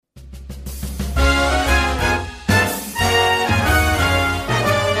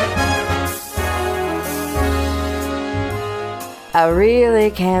I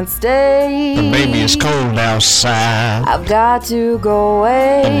really can't stay. The baby is cold outside. I've got to go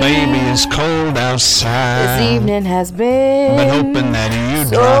away. The baby is cold outside. This evening has been hoping that you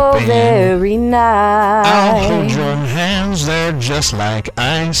so drop in. very nice. I'll hold your hands, they're just like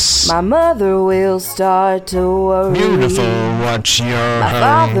ice. My mother will start to worry. Beautiful, what's your My hurry?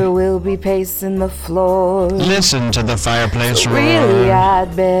 father will be pacing the floor. Listen to the fireplace roar. Really,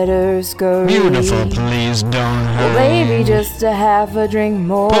 I'd better scurry. Beautiful, please don't hurry. Well, baby, just to have a drink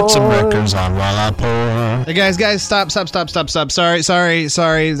more. Put some records on while I pour. Hey guys, stop. Sorry.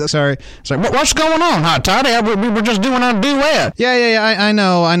 What's going on, Hot Toddy? We were just doing our duet. Yeah, I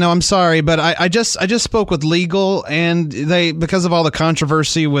know. I'm sorry, but I just spoke with legal, and they, because of all the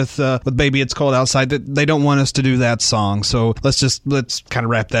controversy with Baby It's Cold Outside, that they don't want us to do that song. So let's kind of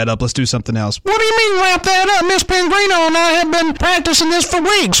wrap that up. Let's do something else. What do you mean wrap that up? Miss Pingrino and I have been practicing this for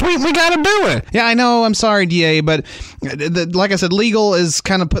weeks. We gotta do it. Yeah, I know. I'm sorry, DA, but like I said, legal is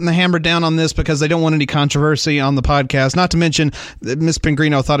kind of putting the hammer down on this because they don't want any controversy on the podcast. Not to mention, Miss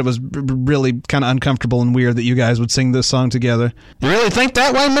Pingrino thought it was really kind of uncomfortable and weird that you guys would sing this song together. You really think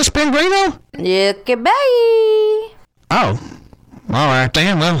that way, Miss Pingrino? Okay, bye. Oh, all right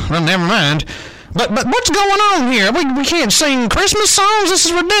then. Well, never mind. But what's going on here? We can't sing Christmas songs. This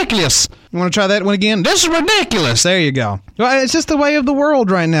is ridiculous. You want to try that one again? This is ridiculous. There you go. Well, it's just the way of the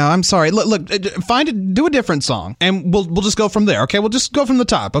world right now. I'm sorry. Look, do a different song, and we'll just go from there, okay? We'll just go from the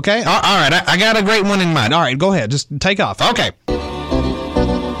top, okay? All right, I got a great one in mind. All right, go ahead. Just take off. Okay.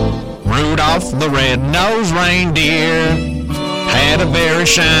 Rudolph the red-nosed reindeer had a very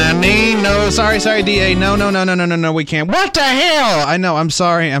shiny nose. Sorry, DA. No, we can't. What the hell? I know. I'm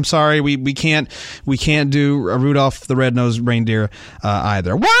sorry. We can't do a Rudolph the Red-Nosed Reindeer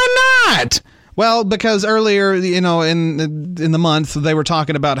either. Why not? Well, because earlier, in the month, they were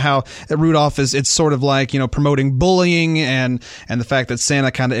talking about how Rudolph it's sort of like, promoting bullying and the fact that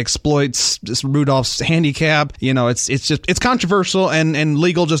Santa kind of exploits Rudolph's handicap. It's controversial, and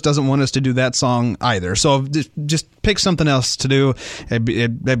legal just doesn't want us to do that song either. So just pick something else to do.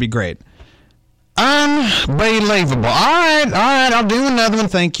 That'd be great. Unbelievable. All right, I'll do another one.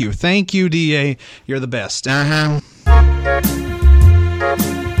 Thank you, DA. You're the best.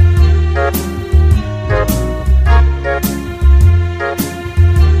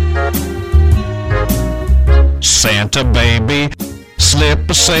 Santa baby, slip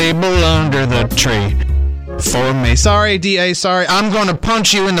a sable under the tree for me. Sorry, DA, sorry. I'm gonna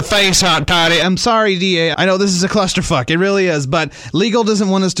punch you in the face, Hot Toddy. I'm sorry, DA. I know this is a clusterfuck. It really is, but legal doesn't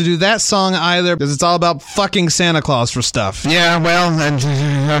want us to do that song either because it's all about fucking Santa Claus for stuff. Yeah, well,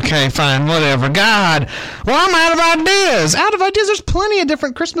 okay, fine, whatever. God, well, I'm out of ideas. Out of ideas? There's plenty of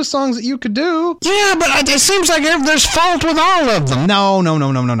different Christmas songs that you could do. Yeah, but it seems like there's fault with all of them. No.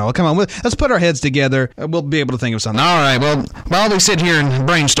 Come on, let's put our heads together. We'll be able to think of something. All right, well, while we sit here and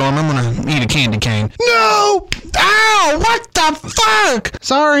brainstorm, I'm gonna eat a candy cane. No! Ow! What the fuck?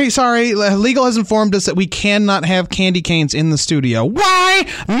 Sorry. Legal has informed us that we cannot have candy canes in the studio. Why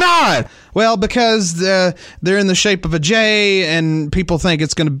not? Well, because they're in the shape of a J, and people think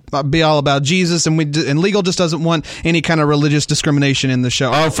it's going to be all about Jesus, and legal just doesn't want any kind of religious discrimination in the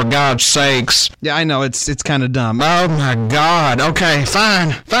show. Oh, for God's sakes! Yeah, I know it's kind of dumb. Oh my God! Okay,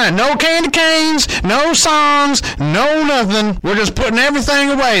 fine. No candy canes, no songs, no nothing. We're just putting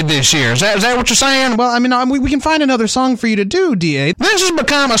everything away this year. Is that what you're saying? Well, I mean, we can find another song for you to do, DA. This has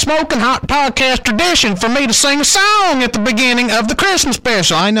become a Smokin' Hot podcast tradition for me to sing a song at the beginning of the Christmas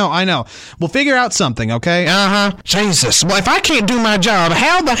special. I know. We'll figure out something, okay? Jesus. Well, if I can't do my job,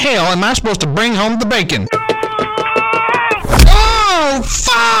 how the hell am I supposed to bring home the bacon? Oh,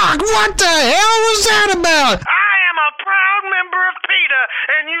 fuck! What the hell was that about? I am a proud member of PETA,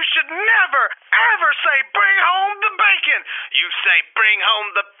 and you should never, ever say bring home the bacon. You say bring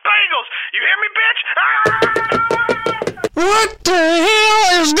home the bagels. You hear me, bitch? What the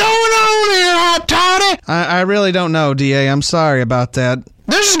hell is going on here, Hot Toddy? I really don't know, DA. I'm sorry about that.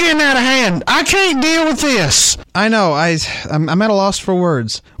 This is getting out of hand. I can't deal with this. I know. I'm at a loss for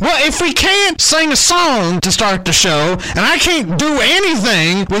words. Well, if we can't sing a song to start the show, and I can't do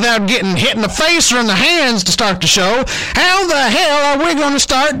anything without getting hit in the face or in the hands to start the show, how the hell are we going to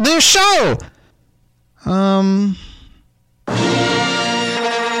start this show?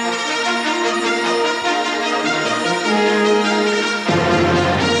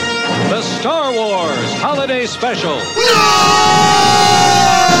 The Star Wars Holiday Special.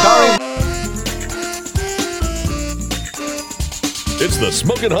 It's the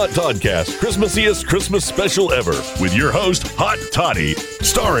Smokin' Hot Toddcast Christmasiest Christmas Special EVER with your host, Hot Toddy,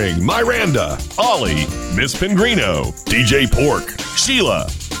 starring Miranda, Ollie, Miss Pingrino, DJ Pork, Sheila,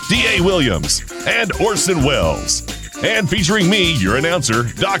 D.A. Williams, and Orson Welles. and featuring me, your announcer,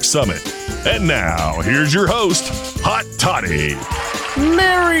 Doc Summit. And now, here's your host, Hot Toddy.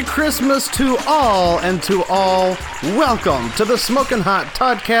 Merry Christmas to all, and to all, welcome to the Smokin' Hot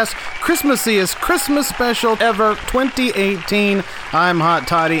Toddcast Christmasiest Christmas Special EVER 2018. I'm Hot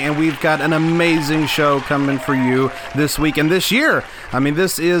Toddy, and we've got an amazing show coming for you this week and this year. I mean,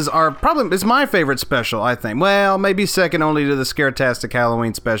 this is it's my favorite special, I think. Well, maybe second only to the Scaretastic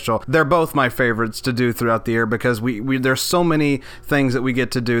Halloween special. They're both my favorites to do throughout the year because there's so many things that we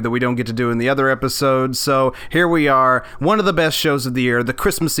get to do that we don't get to do in the other episodes. So here we are, one of the best shows of the year, the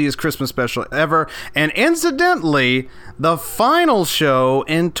Christmasiest Christmas Special ever, and incidentally, the final show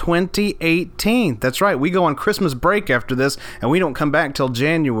in 2018. That's right, we go on Christmas break after this, and we don't come back till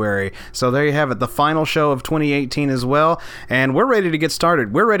January. So there you have it, the final show of 2018 as well, and we're ready to get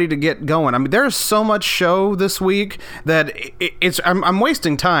started. We're ready to get going. I mean, there's so much show this week that I'm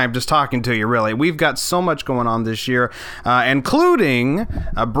wasting time just talking to you, really. We've got so much going on this year, including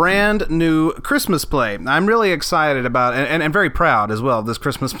a brand new Christmas play. I'm really excited about it, and very proud as well of this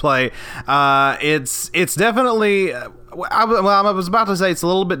Christmas play. It's definitely... I was about to say it's a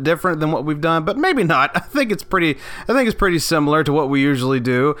little bit different than what we've done, but maybe not. I think it's pretty similar to what we usually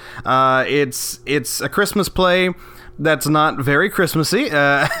do. It's a Christmas play that's not very Christmassy.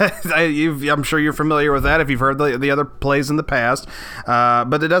 I'm sure you're familiar with that if you've heard the other plays in the past.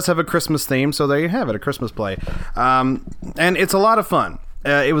 But it does have a Christmas theme, so there you have it, a Christmas play. And it's a lot of fun.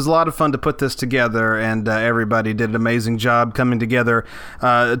 It was a lot of fun to put this together, and everybody did an amazing job coming together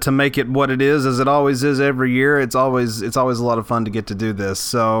to make it what it is, as it always is every year. It's always a lot of fun to get to do this.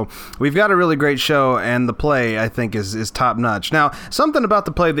 So we've got a really great show, and the play, I think, is top notch. Now, something about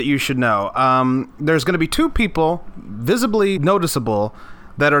the play that you should know. There's going to be two people visibly noticeable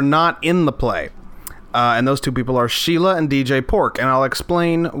that are not in the play. And those two people are Sheila and DJ Pork, and I'll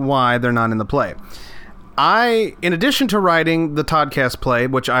explain why they're not in the play. In addition to writing the Toddcast play,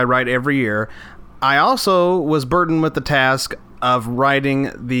 which I write every year, I also was burdened with the task of writing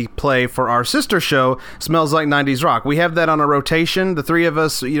the play for our sister show, Smells Like 90s Rock. We have that on a rotation. The three of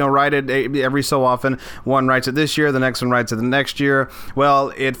us, write it every so often. One writes it this year, the next one writes it the next year.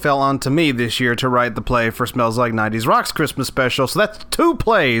 Well, it fell onto me this year to write the play for Smells Like 90s Rock's Christmas special. So that's two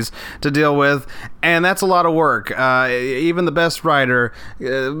plays to deal with, and that's a lot of work. Even the best writer,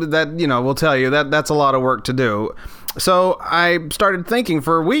 will tell you that's a lot of work to do. So I started thinking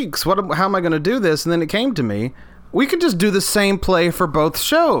for weeks, how am I going to do this? And then it came to me, we could just do the same play for both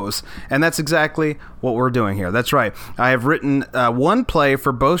shows. And that's exactly what we're doing here. That's right. I have written one play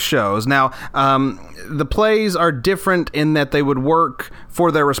for both shows. Now, the plays are different in that they would work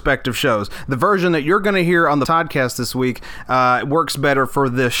for their respective shows. The version that you're going to hear on the podcast this week works better for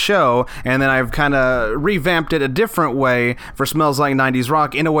this show, and then I've kind of revamped it a different way for Smells Like 90s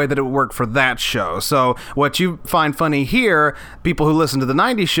Rock in a way that it would work for that show. So what you find funny here, people who listen to the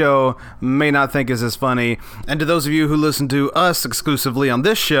 90s show may not think is as funny, and to those of you who listen to us exclusively on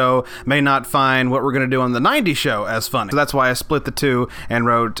this show may not find what we're going to do on the 90s show as funny. So that's why I split the two and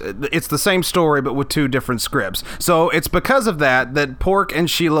wrote, it's the same story but with two different scripts. So it's because of that Pork and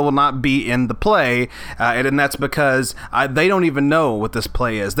Sheila will not be in the play, and that's because they don't even know what this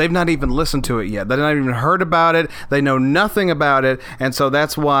play is. They've not even listened to it yet. They've not even heard about it. They know nothing about it, and so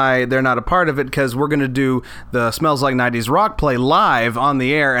that's why they're not a part of it, because we're going to do the Smells Like 90s Rock play live on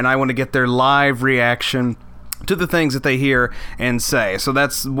the air, and I want to get their live reaction to the things that they hear and say. So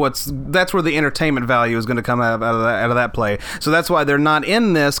that's where the entertainment value is going to come out of that play. So that's why they're not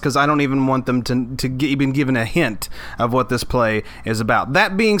in this, because I don't even want them to even given a hint of what this play is about.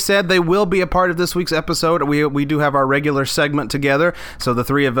 That being said, they will be a part of this week's episode. We do have our regular segment together, so the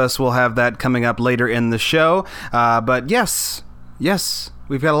three of us will have that coming up later in the show. But yes,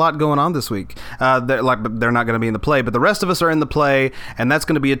 we've got a lot going on this week. They're not going to be in the play, but the rest of us are in the play, and that's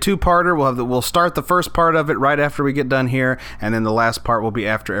going to be a two-parter. We'll start the first part of it right after we get done here, and then the last part will be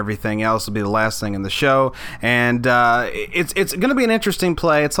after everything else. It'll be the last thing in the show, and it's going to be an interesting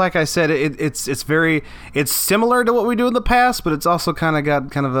play. It's like I said, it's similar to what we do in the past, but it's also kind of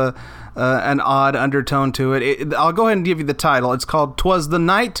got an odd undertone to it. I'll go ahead and give you the title. It's called "'Twas the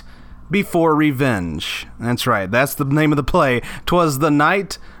Night Before Revenge." That's right. That's the name of the play. "'Twas the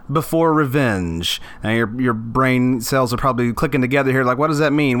Night Before Revenge." Now your brain cells are probably clicking together here like, what does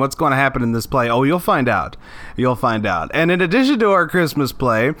that mean? What's going to happen in this play? Oh, you'll find out. And in addition to our Christmas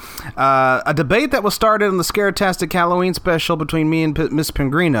play, a debate that was started on the Scaretastic Halloween special between me and Miss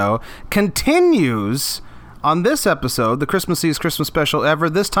Pingrino continues On this episode, the Christmasiest Christmas Special Ever,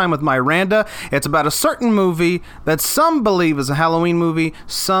 this time with Miranda, it's about a certain movie that some believe is a Halloween movie,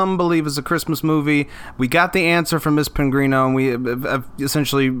 some believe is a Christmas movie. We got the answer from Miss Pingrino, and we have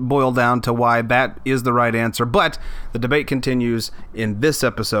essentially boiled down to why that is the right answer. But the debate continues in this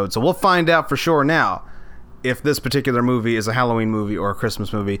episode, so we'll find out for sure now if this particular movie is a Halloween movie or a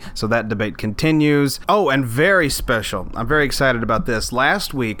Christmas movie. So that debate continues. Oh, and very special. I'm very excited about this.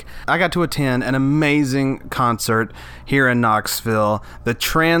 Last week, I got to attend an amazing concert here in Knoxville. The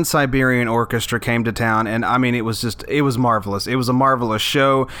Trans Siberian Orchestra came to town, and I mean, it was marvelous. It was a marvelous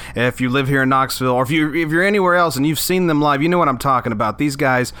show. If you live here in Knoxville, or if you're anywhere else and you've seen them live, you know what I'm talking about. These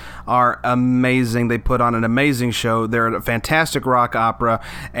guys are amazing. They put on an amazing show. They're a fantastic rock opera,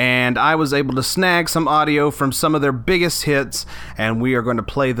 and I was able to snag some audio from some of their biggest hits, and we are going to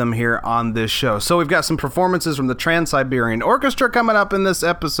play them here on this show. So we've got some performances from the Trans Siberian Orchestra coming up in this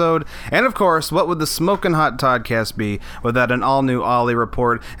episode, and of course, what would the Smokin' Hot Toddcast be without an all-new Ollie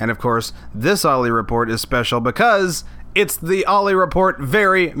Report? And of course, this Ollie Report is special because it's the Ollie Report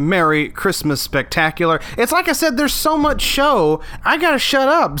Very Merry Christmas Spectacular. It's like I said, there's so much show, I gotta shut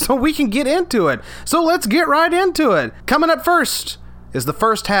up so we can get into it. So let's get right into it. Coming up first is the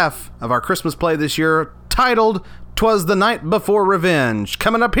first half of our Christmas play this year, titled "'Twas the Night Before Revenge,"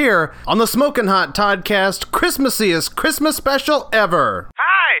 coming up here on the Smokin' Hot Toddcast Christmasiest Christmas Special Ever.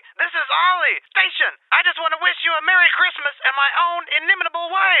 Hi, this is Ollie. Station, I just want to wish you a Merry Christmas in my own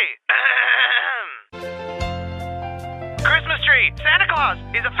inimitable way. Christmas tree, Santa Claus,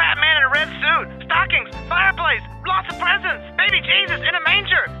 he's a fat man in a red suit, stockings, fireplace, lots of presents, baby Jesus in a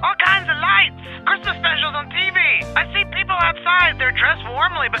manger, all kinds of lights, Christmas specials on TV. I see people outside, they're dressed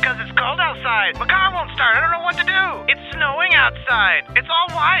warmly because it's cold outside. My car won't start, I don't know what to do. It's snowing outside, it's all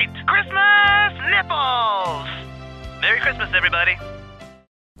white. Christmas nipples. Merry Christmas, everybody.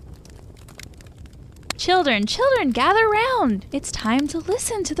 Children, gather round. It's time to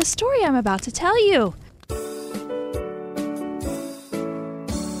listen to the story I'm about to tell you.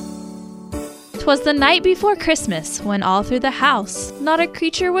 'Twas the night before Christmas, when all through the house not a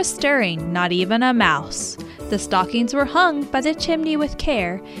creature was stirring, not even a mouse. The stockings were hung by the chimney with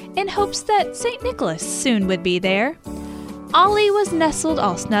care, in hopes that St. Nicholas soon would be there. Ollie was nestled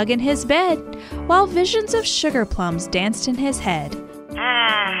all snug in his bed, while visions of sugar plums danced in his head.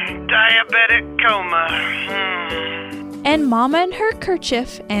 Diabetic coma. And Mama in her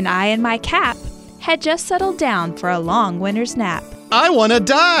kerchief, and I in my cap, had just settled down for a long winter's nap. I want to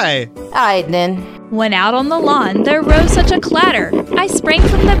die! Aight then. When out on the lawn there rose such a clatter, I sprang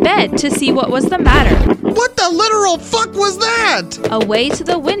from the bed to see what was the matter. What the literal fuck was that? Away to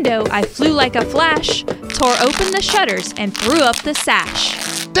the window I flew like a flash, tore open the shutters and threw up the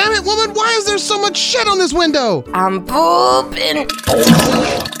sash. Damn it, woman, why is there so much shit on this window? I'm pooping.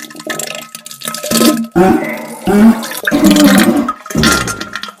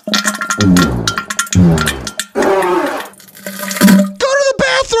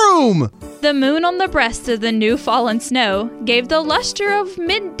 The moon on the breast of the new fallen snow gave the luster of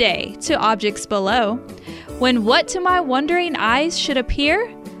midday to objects below, when what to my wondering eyes should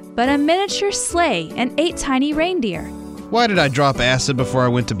appear but a miniature sleigh and 8 tiny reindeer. Why did I drop acid before I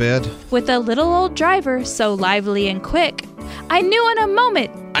went to bed? With a little old driver so lively and quick, I knew in a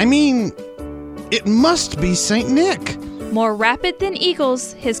moment. I mean, it must be St. Nick. More rapid than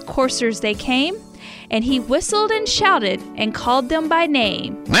eagles, his coursers they came, and he whistled and shouted and called them by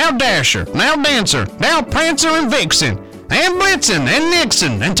name. Now Dasher, now Dancer, now Prancer and Vixen, and Blitzen and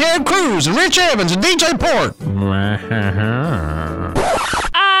Nixon, and Ted Cruz and Rich Evans and DJ Port.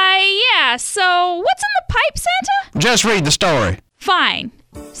 Yeah, so what's in the pipe, Santa? Just read the story. Fine.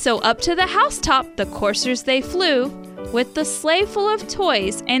 So up to the housetop the coursers they flew, with the sleigh full of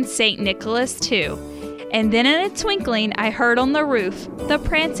toys and St. Nicholas too. And then in a twinkling I heard on the roof the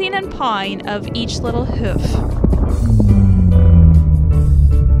prancing and pawing of each little hoof.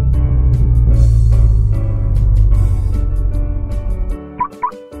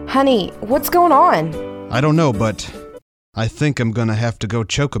 Honey, what's going on? I don't know, but I think I'm gonna have to go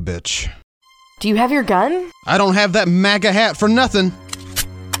choke a bitch. Do you have your gun? I don't have that MAGA hat for nothing.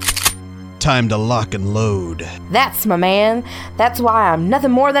 Time to lock and load. That's my man. That's why I'm nothing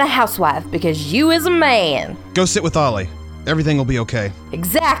more than a housewife, because you is a man. Go sit with Ollie. Everything will be okay.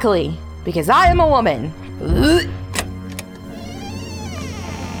 Exactly, because I am a woman. Ugh.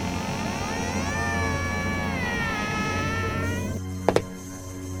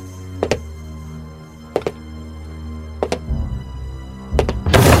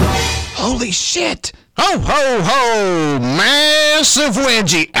 Holy shit! Ho, ho, ho! Massive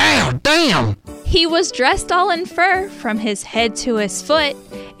wedgie! Ow, damn! He was dressed all in fur from his head to his foot,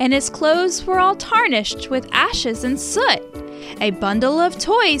 and his clothes were all tarnished with ashes and soot. A bundle of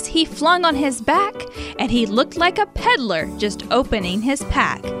toys he flung on his back, and he looked like a peddler just opening his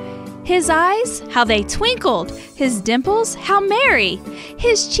pack. His eyes, how they twinkled, his dimples, how merry.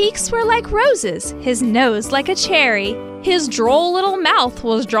 His cheeks were like roses, his nose like a cherry. His droll little mouth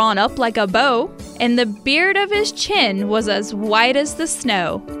was drawn up like a bow, and the beard of his chin was as white as the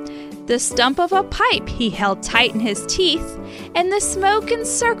snow. The stump of a pipe he held tight in his teeth, and the smoke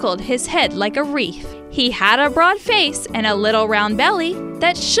encircled his head like a wreath. He had a broad face and a little round belly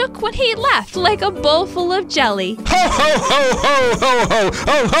that shook when he laughed like a bowl full of jelly. Ho ho ho ho ho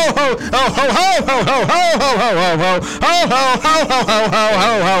ho ho ho ho ho ho ho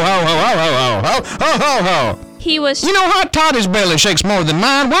ho ho ho ho ho. He was You know, Hot Toddy's belly shakes more than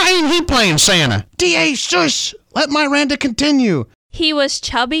mine. Why ain't he playing Santa? D.A., shush! Let my Randa continue. He was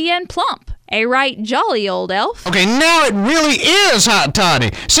chubby and plump, a right jolly old elf. Okay, now it really is Hot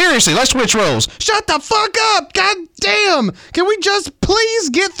Toddy. Seriously, let's switch roles. Shut the fuck up! God damn! Can we just please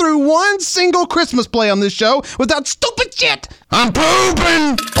get through one single Christmas play on this show without stupid shit? I'm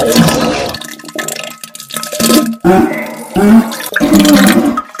pooping!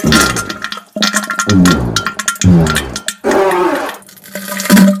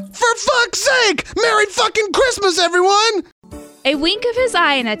 For fuck's sake! Merry fucking Christmas, everyone! A wink of his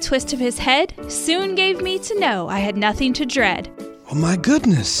eye and a twist of his head soon gave me to know I had nothing to dread. Oh my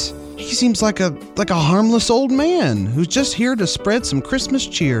goodness. He seems like a harmless old man who's just here to spread some Christmas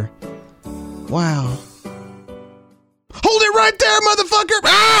cheer. Wow. Hold it right there, motherfucker!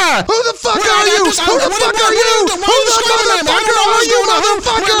 Ah! Who the fuck are you? Who the fuck are you? Who the motherfucker are you,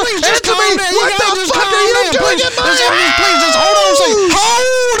 motherfucker? Answer me! What the fuck are you doing in my house? Please, just hold on a second.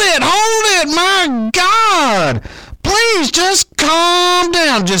 Hold it, my God! Please, just calm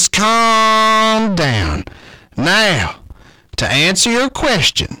down. Just calm down. Now, to answer your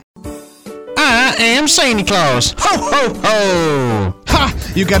question, I am Santa Claus. Ho, ho, ho. Ha!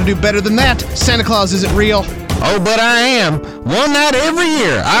 You gotta do better than that. Santa Claus isn't real. Oh, but I am. One night every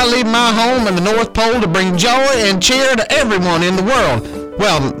year, I leave my home in the North Pole to bring joy and cheer to everyone in the world.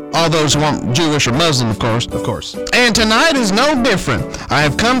 Well, all those who aren't Jewish or Muslim, of course. Of course. And tonight is no different. I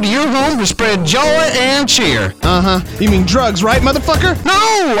have come to your home to spread joy and cheer. Uh-huh. You mean drugs, right, motherfucker? No,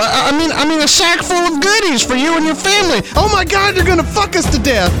 I mean a sack full of goodies for you and your family. Oh my God, you're gonna fuck us to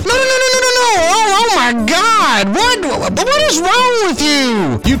death. No. Oh my God. What is wrong with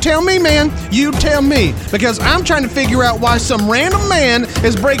you? You tell me, man. You tell me. Because I'm trying to figure out why some random man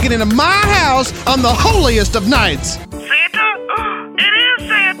is breaking into my house on the holiest of nights. Santa? It is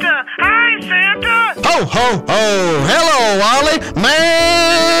Santa! Hi, Santa! Ho, ho, ho. Hello, Ollie.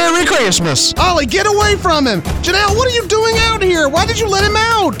 Merry Christmas. Ollie, get away from him. Janelle, what are you doing out here? Why did you let him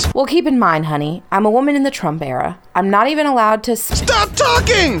out? Well, keep in mind, honey, I'm a woman in the Trump era. I'm not even allowed to... Stop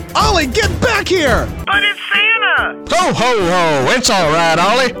talking! Ollie, get back here! But it's Santa! Ho, ho, ho. It's all right,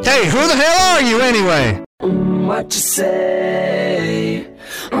 Ollie. Hey, who the hell are you anyway? What you say?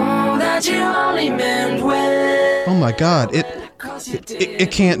 That you only meant well. Oh my God, it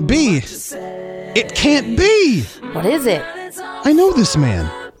can't be. It can't be. What is it? I know this man.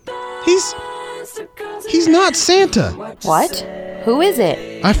 He's not Santa. What? Who is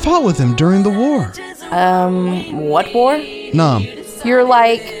it? I fought with him during the war. What war? Nam. You're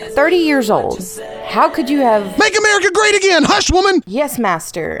like 30 years old. How could you have... Make America great again, hush, woman! Yes,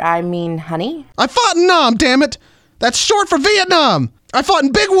 master. I mean, honey. I fought in Nam, damn it! That's short for Vietnam! I fought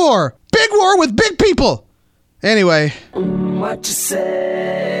in Big War! Big War with big people! Anyway, What you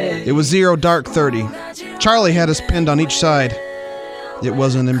say? it was 0 dark 30. Charlie had us pinned on each side. It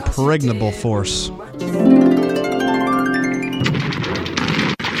was an impregnable force.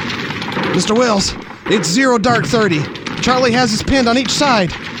 Mr. Wells, it's 0 dark 30. Charlie has us pinned on each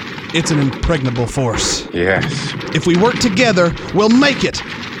side. It's an impregnable force. Yes. If we work together, we'll make it.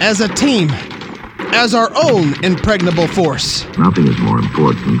 As a team. As our own impregnable force. Nothing is more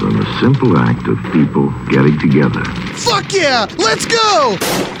important than the simple act of people getting together. Fuck yeah! Let's go!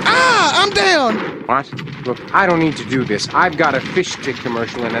 Ah, I'm down! What? Look, I don't need to do this. I've got a fish stick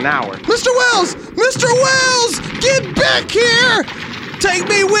commercial in an hour. Mr. Wells! Mr. Wells! Get back here! Take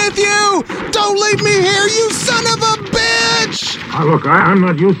me with you! Don't leave me here, you son of a bitch! Look, I'm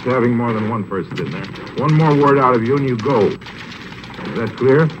not used to having more than one person in there. One more word out of you and you go. Is that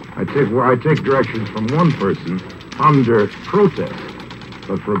clear? I take directions from one person under protest.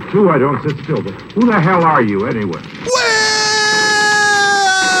 But from two, I don't sit still. But who the hell are you, anyway?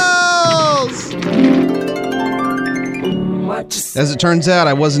 Wells! As it turns out,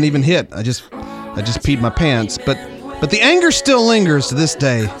 I wasn't even hit. I just peed my pants. But the anger still lingers to this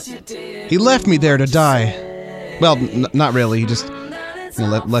day. He left me there to die. Well, not really. He just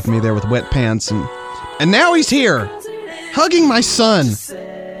left me there with wet pants. And now he's here, hugging my son,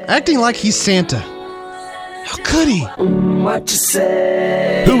 acting like he's Santa. How could he? What you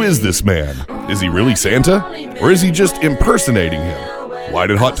say? Who is this man? Is he really Santa? Or is he just impersonating him? Why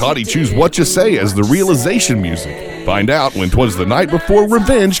did Hot Toddy choose What You Say as the realization music? Find out when 'Twas the Night Before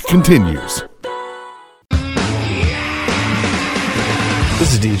Revenge continues.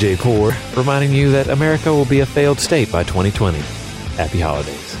 This is DJ Core, reminding you that America will be a failed state by 2020. Happy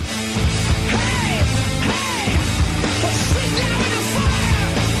holidays.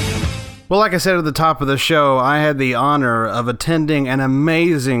 Well, like I said at the top of the show, I had the honor of attending an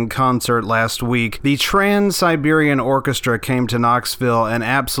amazing concert last week. The Trans Siberian Orchestra came to Knoxville and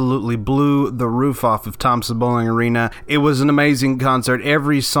absolutely blew the roof off of Thompson Bowling Arena. It was an amazing concert.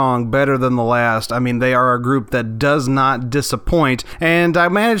 Every song better than the last. I mean, they are a group that does not disappoint. And I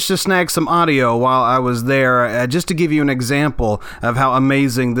managed to snag some audio while I was there, just to give you an example of how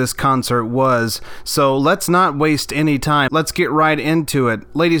amazing this concert was. So let's not waste any time. Let's get right into it.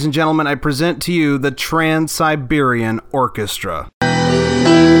 Ladies and gentlemen, I present to you the Trans Siberian Orchestra.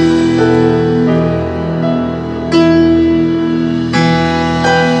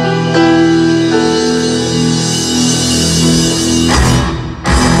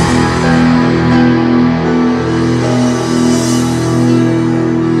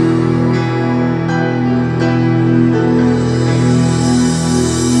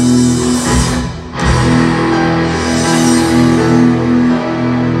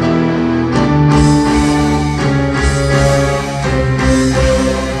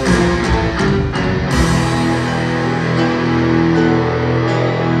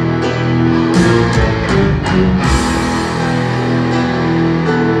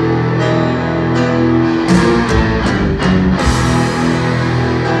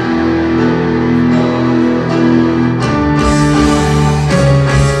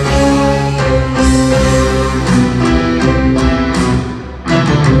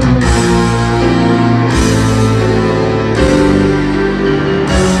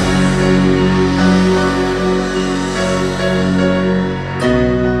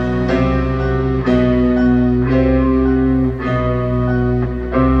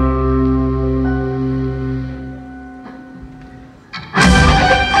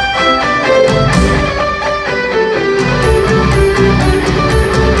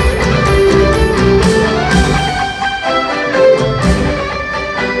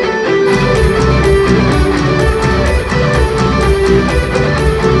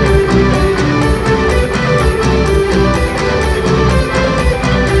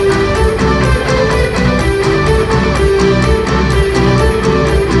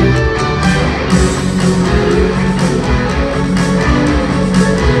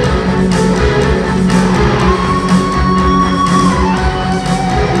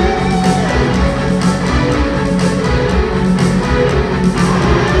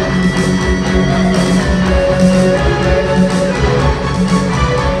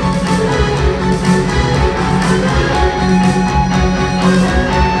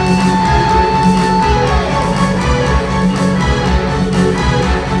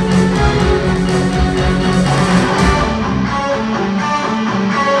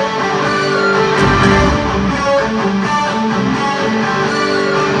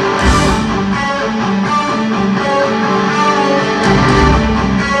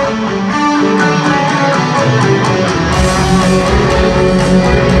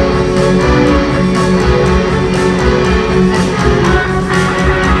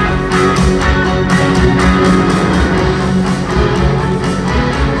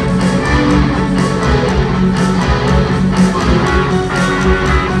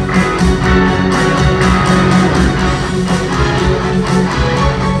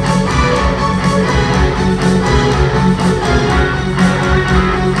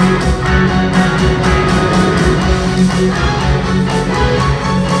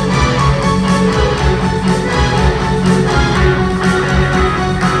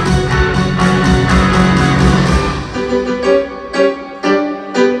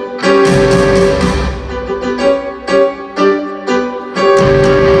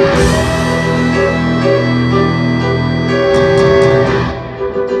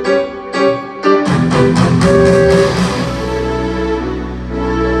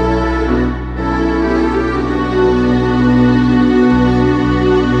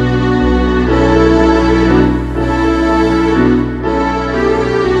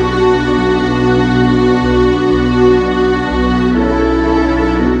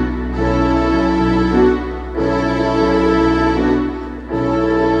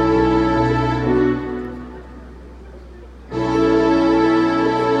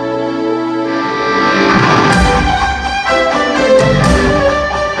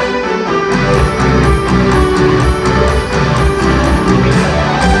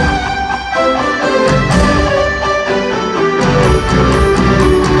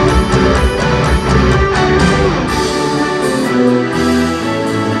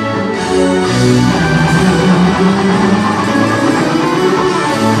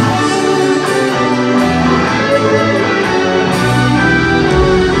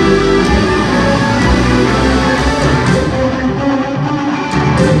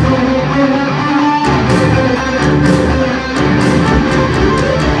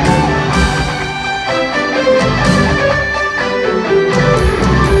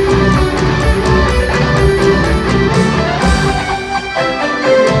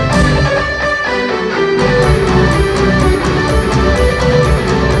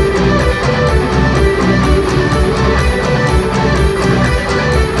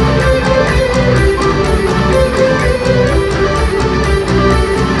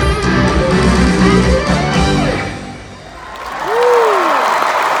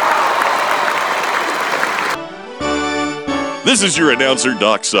 This is your announcer,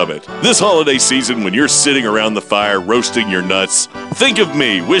 Doc Summit. This holiday season, when you're sitting around the fire roasting your nuts, think of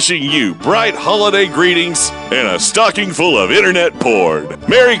me wishing you bright holiday greetings and a stocking full of internet porn.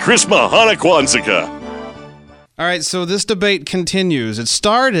 Merry Christmas, Hanukkah. All right, so this debate continues. It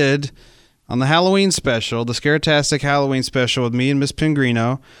started on the Halloween special, the Scaretastic Halloween special with me and Miss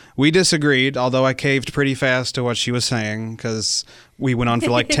Pingrino. We disagreed, although I caved pretty fast to what she was saying because we went on for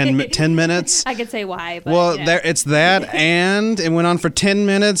like 10 minutes. I could say why, but well, it's that, and it went on for 10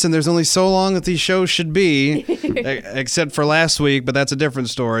 minutes, and there's only so long that these shows should be, except for last week, but that's a different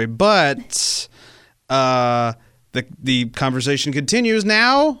story. But the conversation continues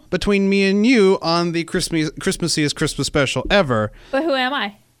now between me and you on the Christmasiest Christmas Special ever. But who am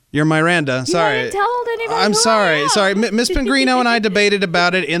I? You're Miranda. Sorry. You haven't told anybody. I'm sorry. Sorry. Miss Pingrino and I debated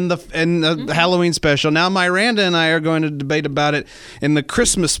about it in the Halloween special. Now Miranda and I are going to debate about it in the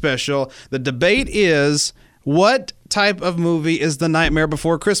Christmas special. The debate is, what type of movie is The Nightmare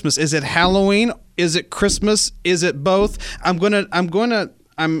Before Christmas? Is it Halloween? Is it Christmas? Is it both?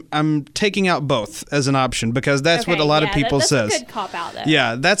 I'm taking out both as an option because that's what a lot of people says. That's a good cop out, though.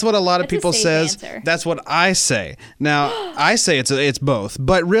 Yeah, that's what a lot of people says. Answer. That's what I say. Now, I say it's both,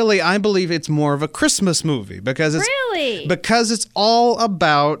 but really I believe it's more of a Christmas movie because it's all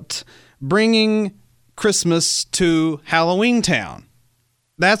about bringing Christmas to Halloween Town.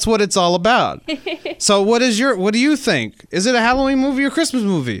 That's what it's all about. So what do you think? Is it a Halloween movie or Christmas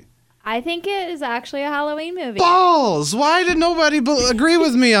movie? I think it is actually a Halloween movie. Balls! Why did nobody agree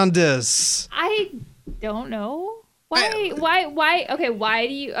with me on this? I don't know. Why? Okay, why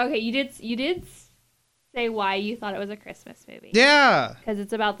do you? Okay, you did say why you thought it was a Christmas movie. Yeah. Because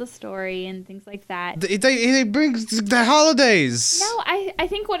it's about the story and things like that. They bring the holidays. No, I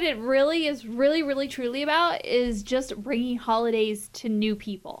think what it really is really truly about is just bringing holidays to new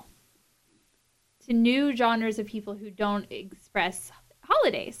people, to new genres of people who don't express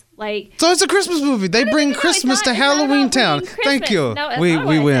holidays. So it's a Christmas movie. They bring Christmas to Halloween Town. Thank you. No, we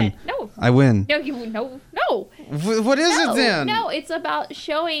win. No. I win. No. What is it then? No, it's about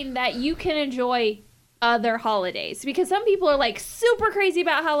showing that you can enjoy other holidays, because some people are super crazy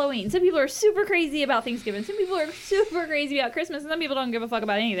about Halloween. Some people are super crazy about Thanksgiving. Some people are super crazy about Christmas, and some people don't give a fuck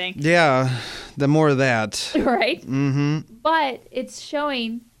about anything. Yeah, the more of that. Right? Mm-hmm. But it's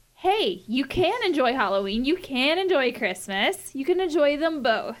showing, hey, you can enjoy Halloween. You can enjoy Christmas. You can enjoy them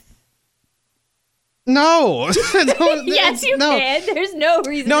both. No. Yes, you can. There's no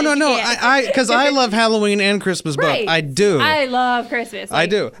reason. No. Because I love Halloween and Christmas both. Right. I do. I love Christmas. I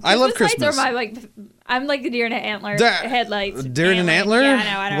do. I love Christmas. I'm like the deer in an antler headlights. Deer in an antler?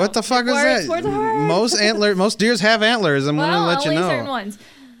 Yeah, I know. What the fuck is that? Most deers have antlers. I'm going to let you know. Only certain ones.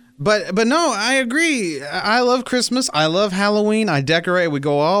 But no, I agree. I love Christmas. I love Halloween. I decorate. We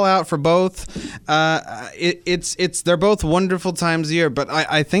go all out for both. They're both wonderful times of year. But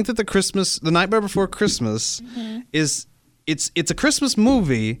I think that The Nightmare Before Christmas is a Christmas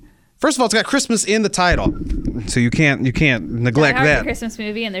movie. First of all, it's got Christmas in the title, so you can't neglect that. It's a Christmas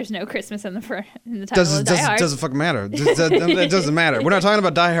movie, and there's no Christmas in the title of Die Hard. Doesn't fucking matter. It doesn't matter. We're not talking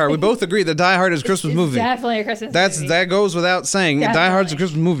about Die Hard. We both agree that Die Hard is a Christmas movie. Definitely a Christmas movie. That goes without saying. Definitely. Die Hard's a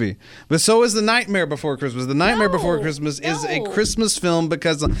Christmas movie, but so is The Nightmare Before Christmas. The Nightmare Before Christmas is a Christmas film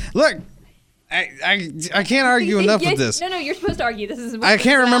because look. I can't argue enough with this. No, you're supposed to argue. This is. I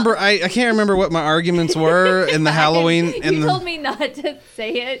can't remember. I can't remember what my arguments were in the Halloween. You told me not to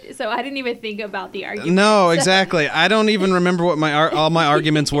say it, so I didn't even think about the argument. No, exactly. I don't even remember what all my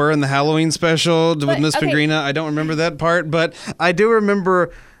arguments were in the Halloween special with Miss Pingrina. I don't remember that part, but I do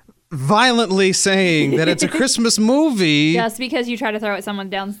remember violently saying that it's a Christmas movie. Just because you try to throw it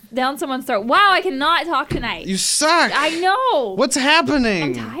down someone's throat. Wow, I cannot talk tonight. You suck. I know. What's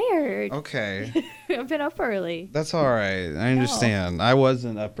happening? I'm tired. Okay. I've been up early. That's all right. I understand. I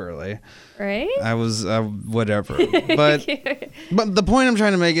wasn't up early. Right? I was whatever. But the point I'm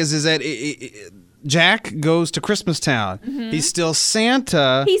trying to make is that Jack goes to Christmas Town. Mm-hmm. He steals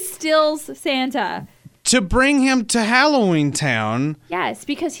Santa. He steals Santa. To bring him to Halloween Town. Yes,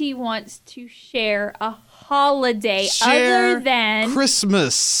 because he wants to share a holiday other than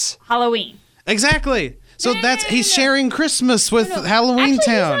Christmas. Halloween. Exactly. So he's sharing Christmas with Halloween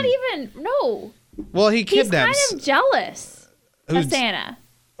Town. Actually, he's not even. Well, he kidnaps. He's kind of jealous of Santa.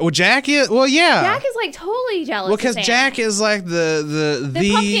 Well, Jack is. Well, yeah. Jack is totally jealous. Well, because Jack is like the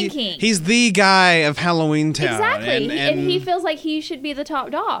Pumpkin King. He's the guy of Halloween Town. Exactly, and he feels like he should be the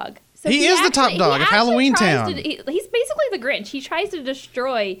top dog. So he is the top dog of Halloween Town. He's basically the Grinch. He tries to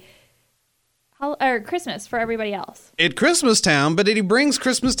destroy Christmas for everybody else. At Christmas Town, but he brings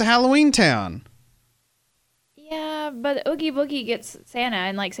Christmas to Halloween Town. Yeah, but Oogie Boogie gets Santa,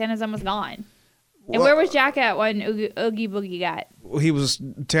 and Santa's almost gone. And where was Jack at when Oogie Boogie got? He was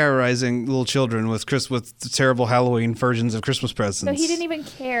terrorizing little children with terrible Halloween versions of Christmas presents. So he didn't even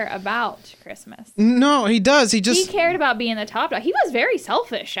care about Christmas. No, he does. He cared about being the top dog. He was very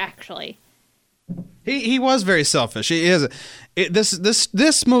selfish, actually. He was very selfish. He is.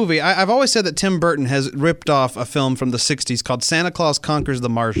 This movie, I've always said that Tim Burton has ripped off a film from the 60s called Santa Claus Conquers the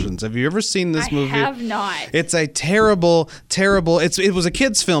Martians. Have you ever seen this movie? I have not. It's a terrible. It was a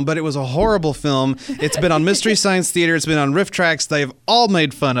kid's film, but it was a horrible film. It's been on Mystery Science Theater. It's been on Riff Tracks. They've all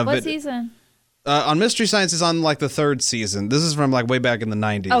made fun of it. What season? On Mystery Science is on like the 3rd season. This is from like way back in the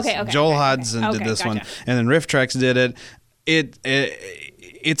 90s. Okay. Joel Hodgson did this one, and then Riff Tracks did it.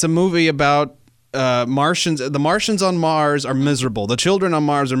 It's a movie about Martians. The Martians on Mars are miserable. The children on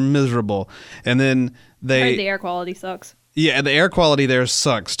Mars are miserable, and then I heard the air quality sucks. Yeah, the air quality there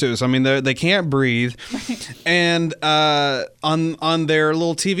sucks too. So I mean, they can't breathe, and on their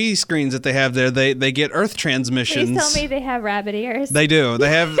little TV screens that they have there, they get Earth transmissions. Please tell me they have rabbit ears. They do. They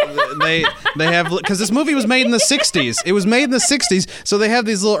have because this movie was made in the 60s. It was made in the 60s, so they have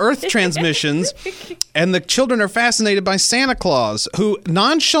these little Earth transmissions, and the children are fascinated by Santa Claus, who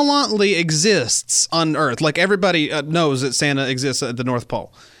nonchalantly exists on Earth. Like everybody knows that Santa exists at the North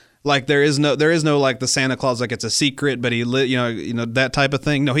Pole. Like there is no like the Santa Claus, like it's a secret, but he you know that type of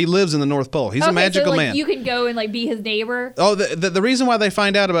thing. No, he lives in the North Pole. He's a magical man. You can go and like be his neighbor. Oh, the reason why they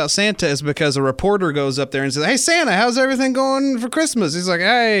find out about Santa is because a reporter goes up there and says, "Hey Santa, how's everything going for Christmas?" He's like,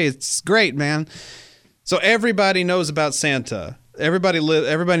 "Hey, it's great, man." So everybody knows about Santa. Everybody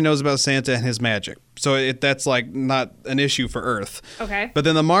knows about Santa and his magic. So that's like not an issue for Earth. Okay. But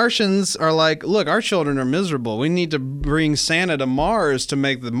then the Martians are like, look, our children are miserable. We need to bring Santa to Mars to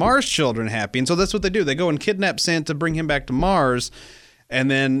make the Mars children happy. And so that's what they do. They go and kidnap Santa, bring him back to Mars, and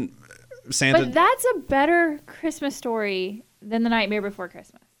then Santa... But that's a better Christmas story than The Nightmare Before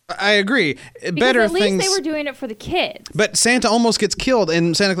Christmas. I agree. Because at least they were doing it for the kids. But Santa almost gets killed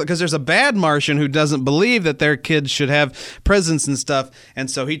in Santa Claus because there's a bad Martian who doesn't believe that their kids should have presents and stuff,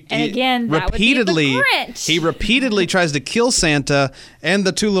 and so he repeatedly tries to kill Santa and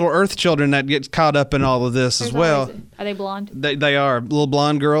the two little Earth children that get caught up in all of this as well. Are they blonde? They are. Little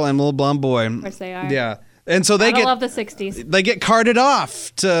blonde girl and little blonde boy. Of course they are. Yeah, and so I love the 60s. They get carted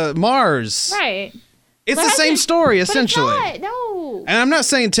off to Mars. Right. It's the same story, essentially. But it's not. No. And I'm not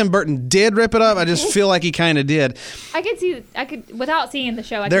saying Tim Burton did rip it up. I just feel like he kind of did. I could, without seeing the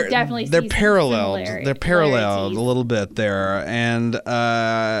show, I could definitely see they're paralleled. They're paralleled a little bit there, and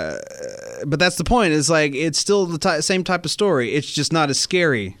but that's the point. Is like it's still the same type of story. It's just not as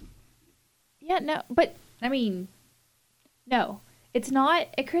scary. Yeah, no, but I mean, no, it's not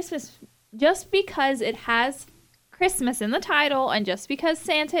a Christmas. Just because it has Christmas in the title and just because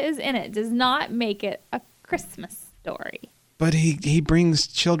Santa is in it does not make it a Christmas story. But he brings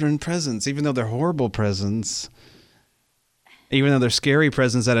children presents, even though they're horrible presents. Even though they're scary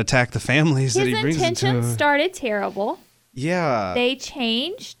presents that attack the families that he brings into. His intentions started terrible. Yeah. They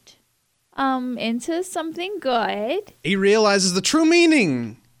changed into something good. He realizes the true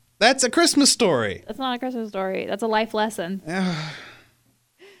meaning. That's a Christmas story. That's not a Christmas story. That's a life lesson.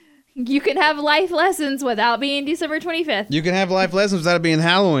 You can have life lessons without being December 25th. You can have life lessons without it being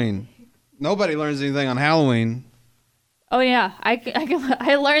Halloween. Nobody learns anything on Halloween. Oh, yeah.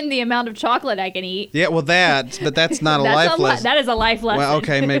 I learned the amount of chocolate I can eat. Yeah, well, but that's not a life lesson. That is a life lesson. Well,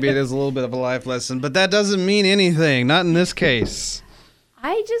 okay, maybe it is a little bit of a life lesson, but that doesn't mean anything. Not in this case.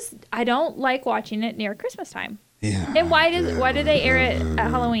 I don't like watching it near Christmas time. Yeah. And why do they air it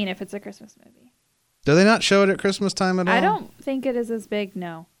at Halloween if it's a Christmas movie? Do they not show it at Christmas time at all? I don't think it is as big,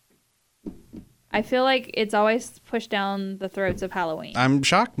 no. I feel like it's always pushed down the throats of Halloween. I'm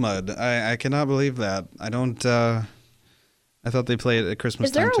shocked, Mud. I cannot believe that. I don't... I thought they played it at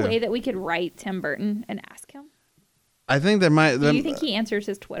Christmas time, too. Is there a way that we could write Tim Burton and ask him? I think there might... Do you think he answers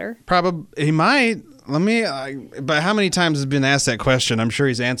his Twitter? Probably. He might. Let me... but how many times has been asked that question? I'm sure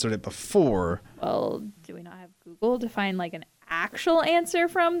he's answered it before. Well, do we not have Google to find like an actual answer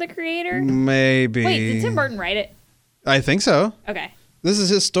from the creator? Maybe. Wait, did Tim Burton write it? I think so. Okay. This is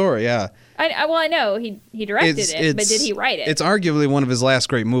his story, yeah. I know he directed it, but did he write it? It's arguably one of his last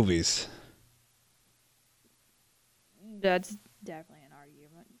great movies. That's definitely an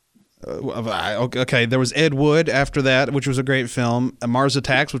argument. Okay, there was Ed Wood after that, which was a great film. Mars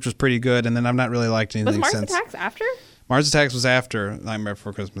Attacks, which was pretty good, and then I've not really liked anything since. Was Mars Attacks after? Mars Attacks was after Nightmare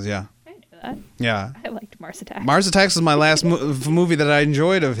Before Christmas, yeah. I knew that. Yeah. I liked Mars Attacks. Mars Attacks was my last movie that I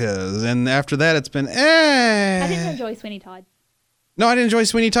enjoyed of his, and after that it's been I didn't enjoy Sweeney Todd. No, I didn't enjoy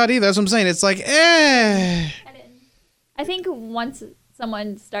Sweeney Todd either. That's what I'm saying. It's like, I didn't. I think once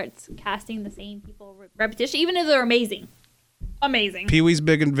someone starts casting the same people repetition, even if they're amazing, Amazing. Pee-wee's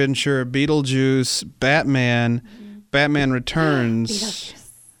Big Adventure, Beetlejuice, Batman, Batman Returns.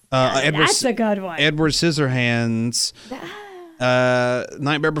 That's a good one. Edward Scissorhands.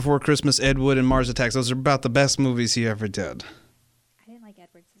 Nightmare Before Christmas, Ed Wood, and Mars Attacks. Those are about the best movies he ever did. I didn't like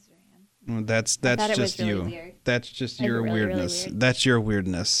Edward Scissorhands. Well, that's just really you. weird. That's just your really, weirdness. really weird. That's your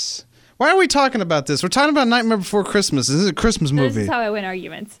weirdness. Why are we talking about this? We're talking about Nightmare Before Christmas. This is a Christmas movie. This is how I win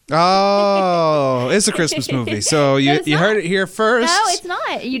arguments. Oh, it's a Christmas movie. So you heard it here first. No, it's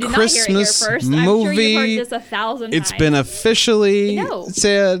not. You did Christmas not hear it here first. I'm sure you've heard this 1,000 times. It's been officially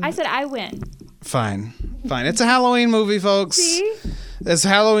said. I said I win. Fine. It's a Halloween movie, folks. See? It's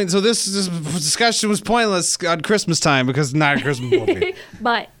Halloween. So this discussion was pointless on Christmas time because it's not a Christmas movie.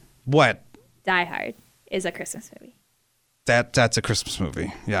 But what? Die Hard is a Christmas movie. That's a Christmas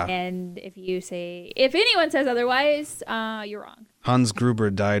movie. Yeah. And if anyone says otherwise, you're wrong. Hans Gruber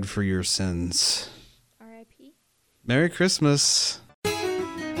died for your sins. R.I.P. Merry Christmas.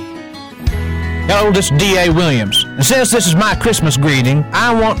 Hello, this is D.A. Williams. And since this is my Christmas greeting,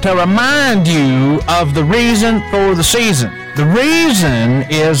 I want to remind you of the reason for the season. The reason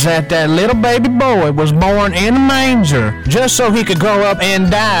is that little baby boy was born in a manger just so he could grow up and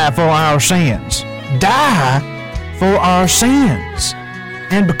die for our sins. Die for our sins.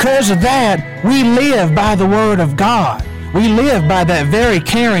 And because of that, we live by the word of God. We live by that very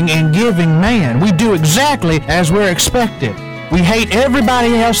caring and giving man. We do exactly as we're expected. We hate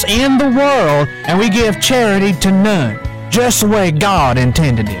everybody else in the world, and we give charity to none, just the way God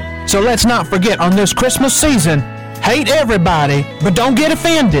intended it. So let's not forget on this Christmas season, hate everybody, but don't get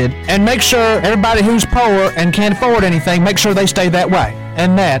offended, and make sure everybody who's poor and can't afford anything, make sure they stay that way.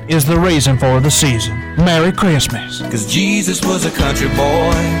 And that is the reason for the season. Merry Christmas. 'Cause Jesus was a country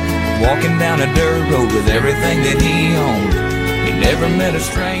boy, walking down a dirt road with everything that he owned. He never met a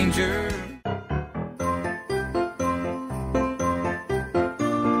stranger.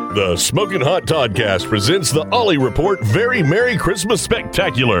 The Smokin' Hot Toddcast presents the Ollie Report Very Merry Christmas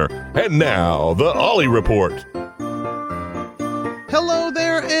Spectacular. And now, the Ollie Report. Hello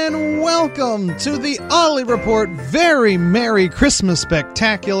there and welcome to the Ollie Report Very Merry Christmas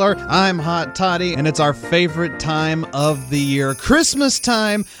Spectacular. I'm Hot Toddy and it's our favorite time of the year. Christmas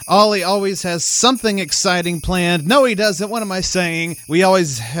time, Ollie always has something exciting planned. No, he doesn't. What am I saying? We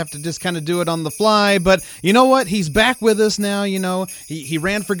always have to just kind of do it on the fly, but you know what? He's back with us now, you know. He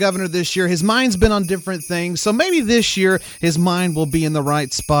ran for governor this year. His mind's been on different things, so maybe this year his mind will be in the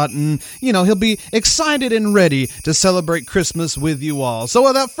right spot and, you know, he'll be excited and ready to celebrate Christmas with you all. So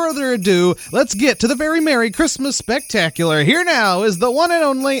without further ado, let's get to the Very Merry Christmas Spectacular. Here now is the one and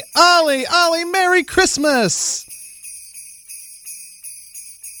only Ollie. Ollie, Merry Christmas!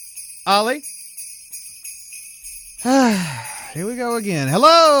 Ollie? Here we go again.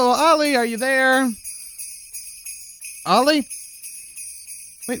 Hello, Ollie, are you there? Ollie?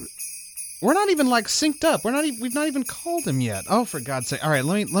 Wait, we're not even like synced up. We've not even called him yet. Oh, for God's sake. All right,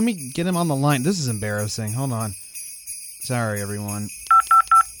 let me get him on the line. This is embarrassing. Hold on. Sorry, everyone.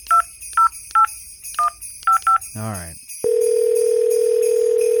 All right.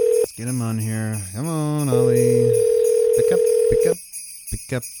 Let's get him on here. Come on, Ollie. Pick up, pick up,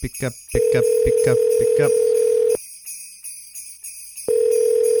 pick up, pick up, pick up, pick up, pick up.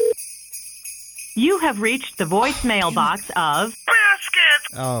 You have reached the voicemail box of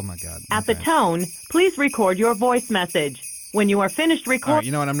Biscuits. Oh, my God. At the tone, please record your voice message. When you are finished All recording... right,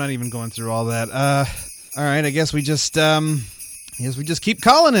 you know what? I'm not even going through all that. All right, I guess we just keep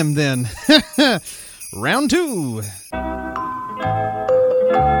calling him then. Round 2.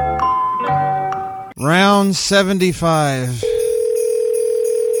 Round 75.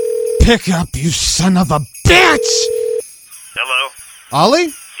 Pick up, you son of a bitch! Hello? Ollie? Yeah,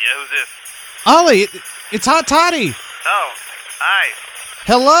 who's this? Ollie, it's Hot Toddy. Oh, hi.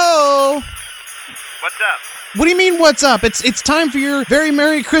 Hello? What's up? What do you mean, what's up? It's time for your Very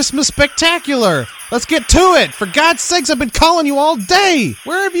Merry Christmas Spectacular. Let's get to it. For God's sakes, I've been calling you all day.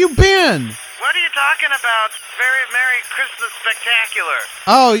 Where have you been? What are you talking about? Very Merry Christmas Spectacular.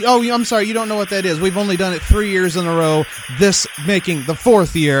 Oh, I'm sorry. You don't know what that is. We've only done it 3 years in a row, this making the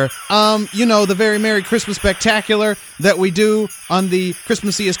 4th year. You know, the Very Merry Christmas Spectacular that we do on the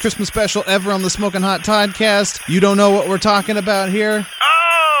Christmasiest Christmas Special ever on the Smokin' Hot Toddcast. You don't know what we're talking about here?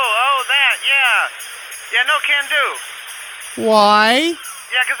 Oh, that, yeah. Yeah, no can do. Why?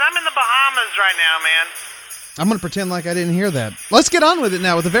 Yeah, because I'm in the Bahamas right now, man. I'm going to pretend like I didn't hear that. Let's get on with it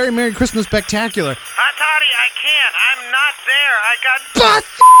now with the Very Merry Christmas Spectacular. Hot Toddy, I can't. I'm not there. I got...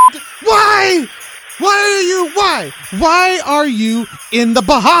 Why? Why are you in the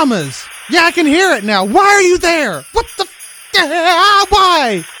Bahamas? Yeah, I can hear it now. Why are you there? What the...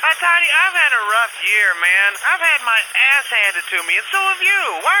 Why? Toddy, I've had a rough year, man. I've had my ass handed to me, and so have you.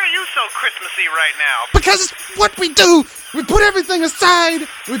 Why are you so Christmassy right now? Because it's what we do. We put everything aside.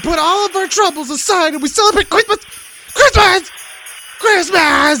 We put all of our troubles aside, and we celebrate Christmas. Christmas!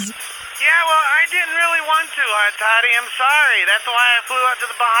 Christmas! Yeah, well, I didn't really want to, Toddy. I'm sorry. That's why I flew out to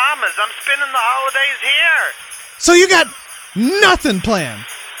the Bahamas. I'm spending the holidays here. So you got nothing planned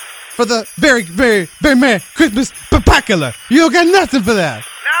for the very, very, very Merry Christmas Spectacular. You don't got nothing for that.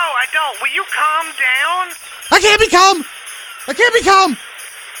 No, I don't. Will you calm down? I can't be calm. I can't be calm.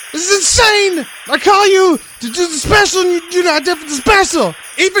 This is insane. I call you to do the special, and you're not different than special.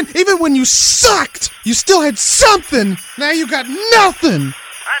 Even when you sucked, you still had something. Now you got nothing.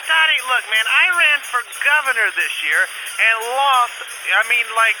 Toddy, look, man, I ran for governor this year and lost. I mean,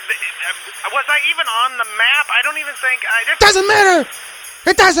 like, was I even on the map? I don't even think I... Doesn't matter.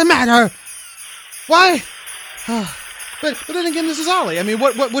 It doesn't matter. Why? But then again, this is Ollie. I mean,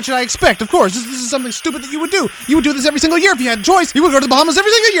 what should I expect? Of course, this is something stupid that you would do. You would do this every single year if you had a choice. You would go to the Bahamas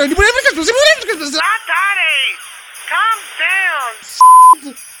every single year, and you would every Christmas. Toddy, calm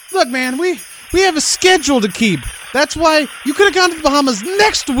down. Look, man, we have a schedule to keep. That's why you could have gone to the Bahamas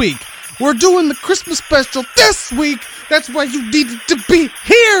next week. We're doing the Christmas special this week. That's why you needed to be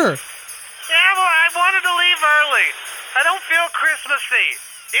here. Yeah, well, I wanted to leave early. I don't feel Christmassy.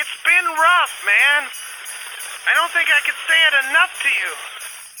 It's been rough, man. I don't think I could say it enough to you.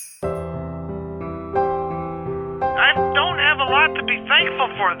 I don't have a lot to be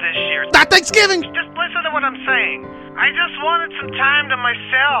thankful for this year. Not Thanksgiving! Just listen to what I'm saying. I just wanted some time to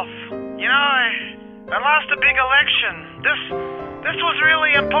myself. You know, I lost a big election. This was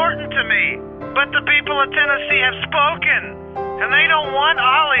really important to me. But the people of Tennessee have spoken, and they don't want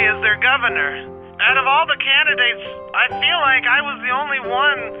Ollie as their governor. Out of all the candidates, I feel like I was the only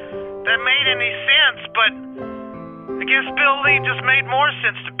one that made any sense, but I guess Bill Lee just made more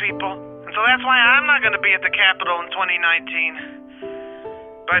sense to people. And so that's why I'm not going to be at the Capitol in 2019.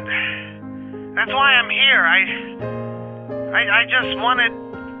 But that's why I'm here. I just wanted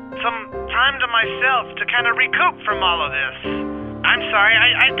some time to myself to kind of recoup from all of this. I'm sorry,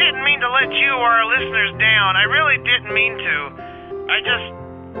 I didn't mean to let you or our listeners down. I really didn't mean to. I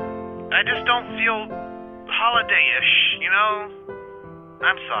just don't feel holiday-ish, you know?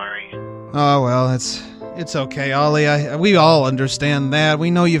 I'm sorry. Oh, well, it's okay, Ollie. We all understand that. We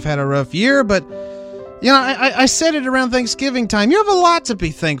know you've had a rough year, but, you know, I said it around Thanksgiving time. You have a lot to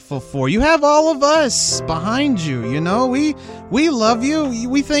be thankful for. You have all of us behind you, you know? We love you.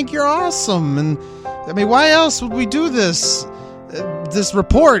 We think you're awesome. And, I mean, why else would we do this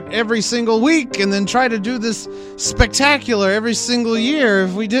report every single week and then try to do this spectacular every single year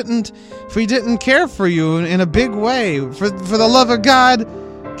if we didn't care for you in a big way? For the love of God,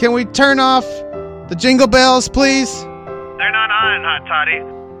 can we turn off the jingle bells, please? They're not on, Hot Toddy.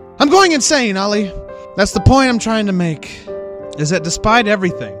 I'm going insane, Ollie. That's the point I'm trying to make, is that despite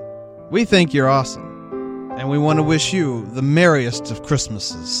everything, we think you're awesome, and we want to wish you the merriest of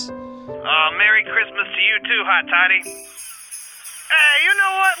Christmases. Merry Christmas to you too, Hot Toddy. Hey, you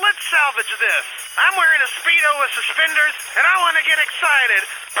know what? Let's salvage this. I'm wearing a Speedo with suspenders, and I want to get excited.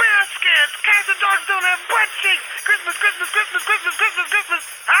 Baskets! Cats and dogs don't have butt cheeks! Christmas, Christmas, Christmas, Christmas, Christmas, Christmas!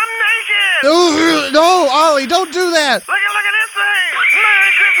 I'm naked! No, Ollie, don't do that! Look at this thing!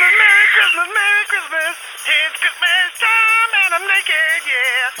 Merry Christmas, Merry Christmas, Merry Christmas! It's Christmas time, and I'm naked,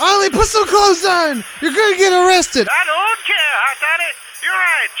 yeah! Ollie, put some clothes on! You're gonna get arrested! I don't care, Hot Toddy. You're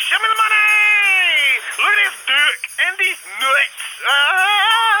right. Show me the money! Look at this dick and these nuts! Oh,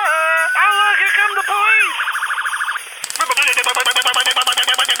 look, here come the police!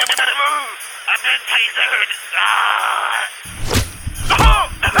 I've been tasered.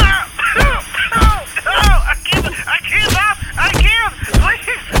 I can't!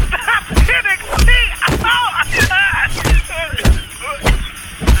 Please, stop hitting me!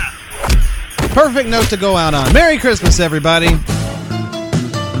 Perfect note to go out on. Merry Christmas, everybody.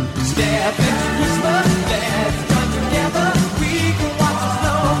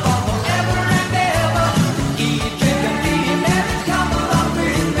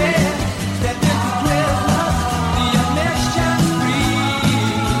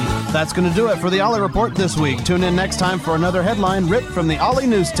 That's going to do it for the Ollie Report this week. Tune in next time for another headline ripped from the Ollie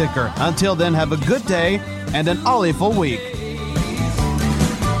News Ticker. Until then, have a good day and an Ollie-ful week.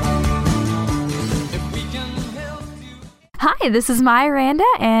 Hi, this is Miranda,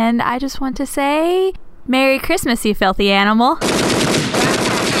 and I just want to say Merry Christmas, you filthy animal.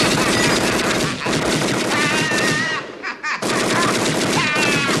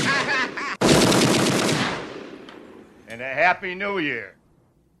 And a Happy New Year.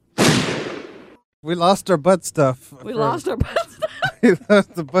 We lost our butt stuff. We lost our butt stuff. We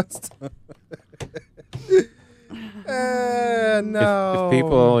lost the butt stuff. No. If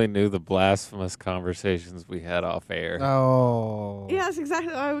people only knew the blasphemous conversations we had off air. Oh. Yeah, that's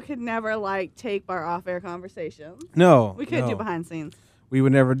exactly why we could never tape our off-air conversations. No. We could do behind the scenes. We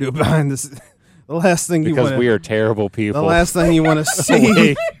would never do behind this. The last thing you want because we are terrible people. The last thing you want to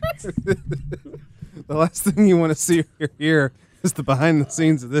see. The last thing you want to see or hear is the behind the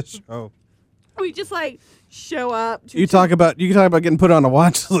scenes of this show. We just show up. You can talk about getting put on a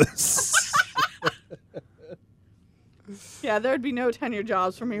watch list. Yeah, there would be no tenure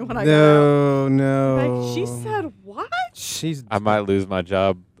jobs for me when I go out. No. She said what? I might lose my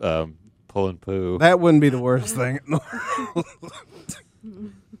job pulling poo. That wouldn't be the worst thing. I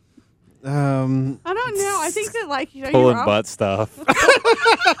don't know. I think that pulling butt stuff.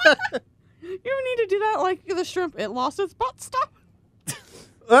 You need to do that like the shrimp. It lost its butt stuff.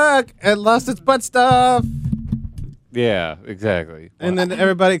 Look, it lost its butt stuff. Yeah, exactly. And then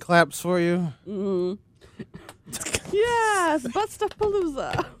everybody claps for you. Mm. Yes, butt stuff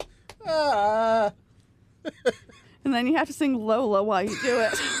palooza. And then you have to sing Lola while you do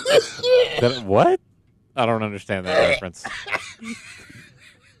it. What? I don't understand that reference.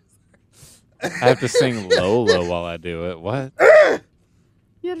 I have to sing Lola while I do it. What?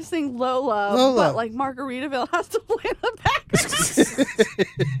 You have to sing Lola. But Margaritaville has to play in the background.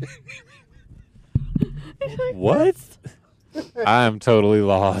 What? I am totally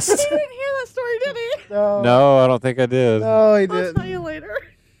lost. He didn't hear that story, did he? No, I don't think I did. No, he I'll didn't. tell you later.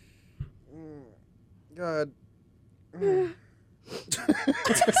 God.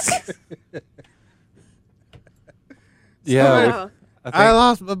 Yeah. I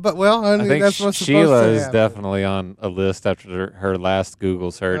lost, but I think that's what's Sheila supposed to is happen. definitely on a list after her last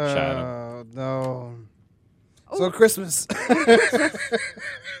Google search item. Oh, no. So Christmas.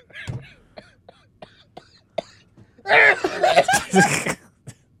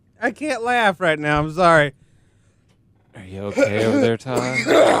 I can't laugh right now. I'm sorry. Are you okay over there,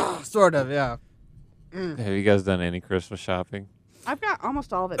 Todd? Sort of, yeah. Have you guys done any Christmas shopping? I've got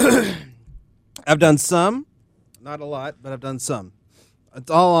almost all of it. I've done some, not a lot, but I've done some. It's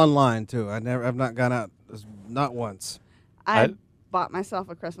all online too. I've not gone out, not once. I bought myself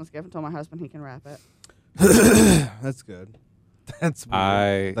a Christmas gift and told my husband he can wrap it. That's good. That's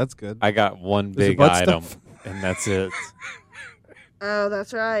good. I got one Is it big butt item, stuff? and that's it. Oh,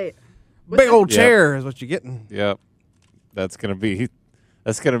 that's right. Big old chair is what you're getting. Yep. That's gonna be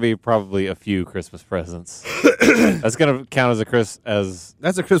probably a few Christmas presents. That's gonna count as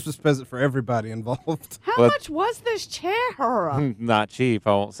That's a Christmas present for everybody involved. How much was this chair? not cheap.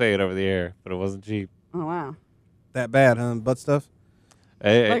 I won't say it over the air, but it wasn't cheap. Oh, wow. That bad, huh? Butt stuff?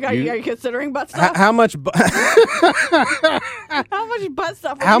 Hey, Are you considering butt stuff? How much? How much butt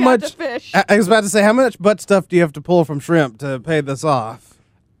stuff would you have to fish? I was about to say, how much butt stuff do you have to pull from shrimp to pay this off?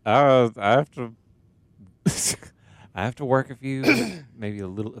 I have to. I have to work a few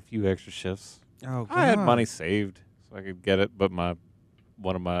extra shifts. Oh, I had God. money saved so I could get it, but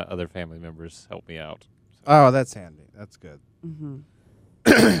one of my other family members helped me out. Oh, that's handy. That's good.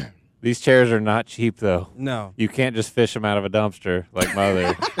 Mm-hmm. These chairs are not cheap, though. No, you can't just fish them out of a dumpster like my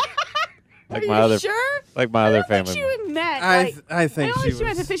other. Sure? Like my other family. She would met. I think I don't she think she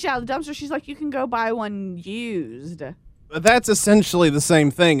meant to was. fish out of the dumpster. She's like, you can go buy one used. But that's essentially the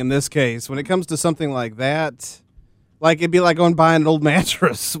same thing in this case. When it comes to something like that, it'd be like going buying an old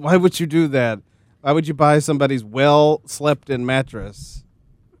mattress. Why would you do that? Why would you buy somebody's well slept in mattress?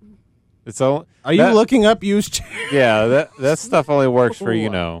 Are you looking up used chairs? Yeah, that stuff only works for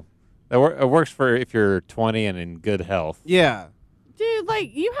it works for if you're 20 and in good health. Yeah. Dude,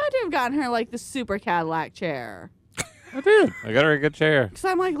 you had to have gotten her, the super Cadillac chair. I did. I got her a good chair. Because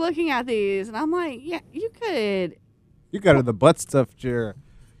I'm, looking at these, and I'm like, yeah, you could. You got her the butt stuff chair.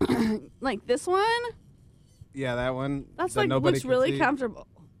 This one? Yeah, that one. That's, that nobody looks can really see. comfortable.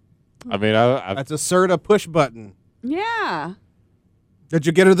 I mean, That's a Serta push button. Yeah. Did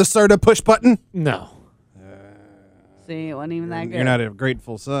you get her the Serta push button? No. See, it wasn't even that good. You're not a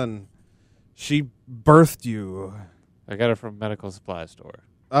grateful son. She birthed you. I got it from a medical supply store.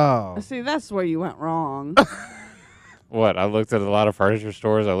 Oh. See, that's where you went wrong. What? I looked at a lot of furniture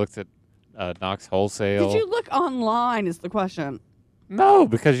stores. I looked at Knox Wholesale. Did you look online is the question. No,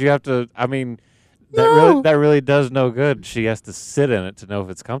 because you have to. I mean, that really does no good. She has to sit in it to know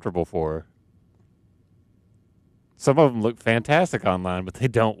if it's comfortable for her. Some of them look fantastic online, but they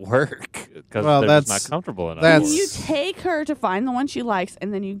don't work because they're just not comfortable enough. You take her to find the one she likes,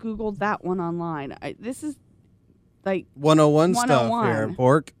 and then you Google that one online. This is 101 stuff here,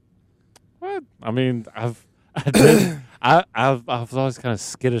 Pork. What? I mean, I was always kind of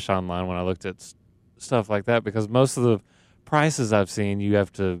skittish online when I looked at stuff like that, because most of the prices I've seen, you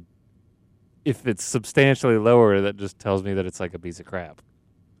have to, if it's substantially lower, that just tells me that it's like a piece of crap.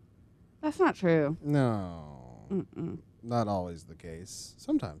 That's not true. No. Mm-mm. Not always the case.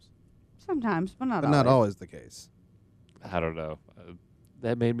 Sometimes. Sometimes, but not But always. not always the case. I don't know.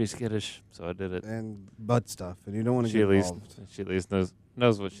 That made me skittish, so I did it. And butt stuff, and you don't want to She get at least involved. she at least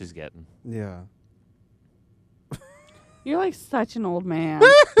knows what she's getting. Yeah. You're like such an old man.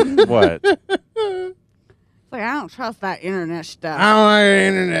 What? It's like, I don't trust that internet stuff. I don't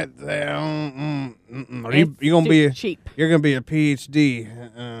like the internet. You gonna be cheap. You're gonna be a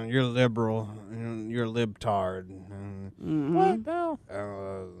PhD. You're liberal. You're a libtard. Mm-hmm. No.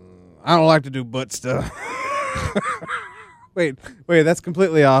 I don't like to do butt stuff. Wait. That's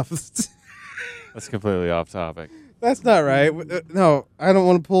completely off. That's completely off topic. That's not right. No, I don't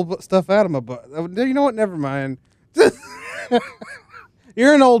want to pull stuff out of my butt. You know what? Never mind.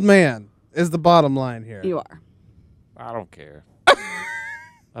 You're an old man, is the bottom line here. You are. I don't care.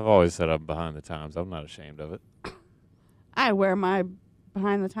 I've always said I'm behind the times. I'm not ashamed of it. I wear my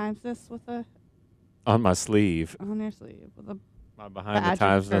behind the times with a On my sleeve. on your sleeve with a My behind badge the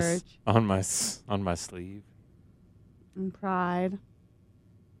of times courage on my sleeve. and pride.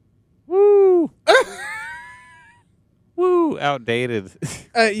 Woo! Woo! Outdated.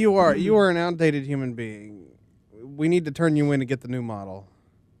 You are an outdated human being. We need to turn you in to get the new model.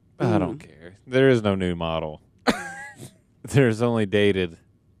 I don't care. There is no new model. There's only dated.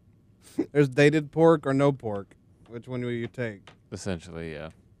 There's dated pork or no pork. Which one will you take? Essentially, yeah.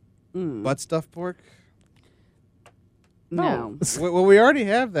 Butt stuffed pork? No. Well, we already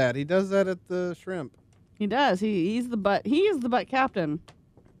have that. He does that at the shrimp. He does. He's the butt. He is the butt captain.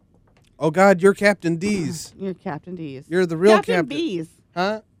 Oh, God, you're Captain D's. You're Captain D's. You're the real Captain Captain. B's.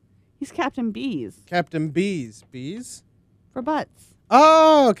 Huh? He's Captain B's. Captain B's. B's? For butts.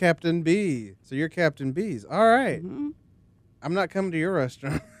 Oh, Captain B. So you're Captain B's. All right. Mm-hmm. I'm not coming to your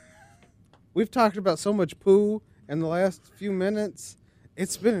restaurant. We've talked about so much poo in the last few minutes.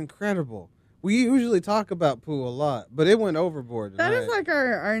 It's been incredible. We usually talk about poo a lot, but it went overboard tonight. That is like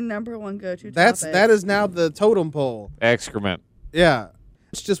our number one go-to That topic. is now the totem pole. Excrement. Yeah.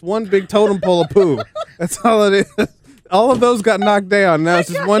 It's just one big totem pole of poo. That's all it is. All of those got knocked down. Now it's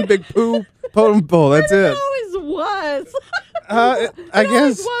just one big poo totem pole. That's it. It always was. I It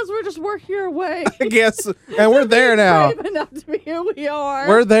always guess. was. We're just working our way. I guess. And we're there now. Brave enough to be here we are.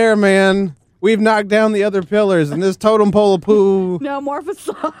 We're there, man. We've knocked down the other pillars, and this totem pole of poo No more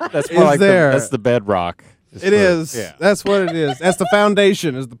facade. That's is more like there. that's the bedrock. It is. Yeah. That's what it is. That's the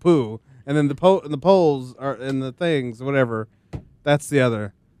foundation is the poo, and then the poles are and the things, whatever. That's the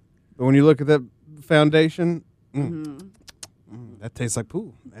other. But when you look at that foundation, that tastes like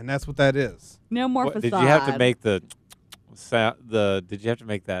poo, and that's what that is. No more What, facade. did you have to make the did you have to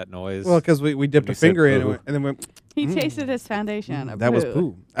make that noise? Well, because we dipped when a you said finger in poo? it, and then went. He tasted his foundation. Of That was poo.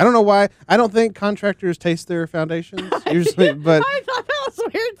 poo. I don't know why. I don't think contractors taste their foundations usually, but I thought that was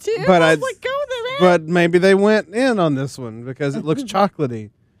weird too. But I I- was like, go there, man. but maybe they went in on this one because it looks chocolatey.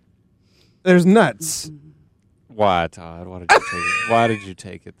 There's nuts Why, Todd? Why did you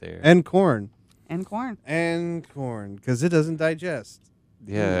take it there? and corn And corn. because it doesn't digest.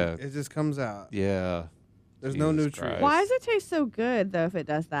 Yeah. It just comes out. Yeah. There's no Jesus nutrients. Christ. Why does it taste so good though if it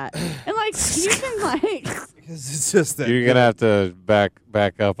does that? And like you can like Because it's just that. You're good. gonna have to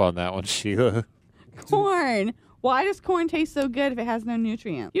back up on that one, Sheila. corn. Why does corn taste so good if it has no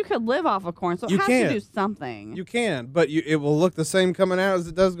nutrients? You could live off of corn, so it You has can. to do something. You can, but it will look the same coming out as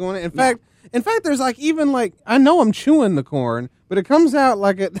it does going in. In fact, there's like even like I know I'm chewing the corn, but it comes out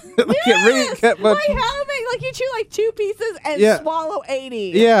like it like it really kept Like having like you chew like 2 pieces and Yeah. swallow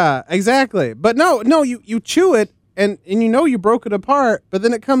 80. Yeah, exactly. But no, you chew it and you know you broke it apart, but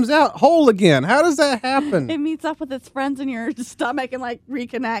then it comes out whole again. How does that happen? It meets up with its friends in your stomach and like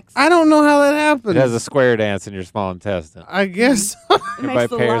reconnects. I don't know how that happens. It has a square dance in your small intestine. I guess. It Everybody makes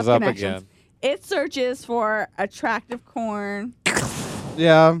the pairs love up connections. again. It searches for attractive corn.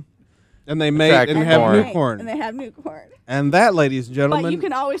 Yeah. And they mate Attractive and have corn. new And corn. they have new corn. And that, ladies and But gentlemen, you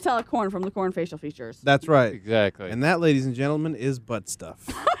can always tell a corn from the corn facial features. that's right. Exactly. And that, ladies and gentlemen, is butt stuff.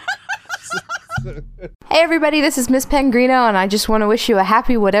 Hey everybody, this is Miss Pengrino, and I just want to wish you a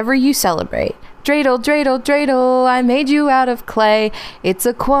happy whatever you celebrate. Dreidel, dreidel, dreidel, I made you out of clay. It's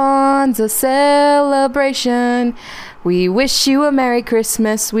a Kwanzaa celebration. We wish you a Merry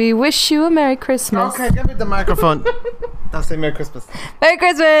Christmas. We wish you a Merry Christmas. Okay, give me the microphone. I'll say Merry Christmas. Merry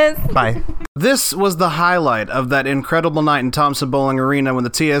Christmas! Bye. This was the highlight of that incredible night in Thompson Bowling Arena when the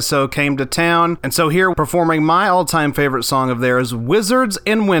TSO came to town. And so here, performing my all-time favorite song of theirs, Wizards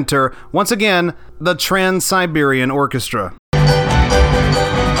in Winter, once again, the Trans Siberian Orchestra.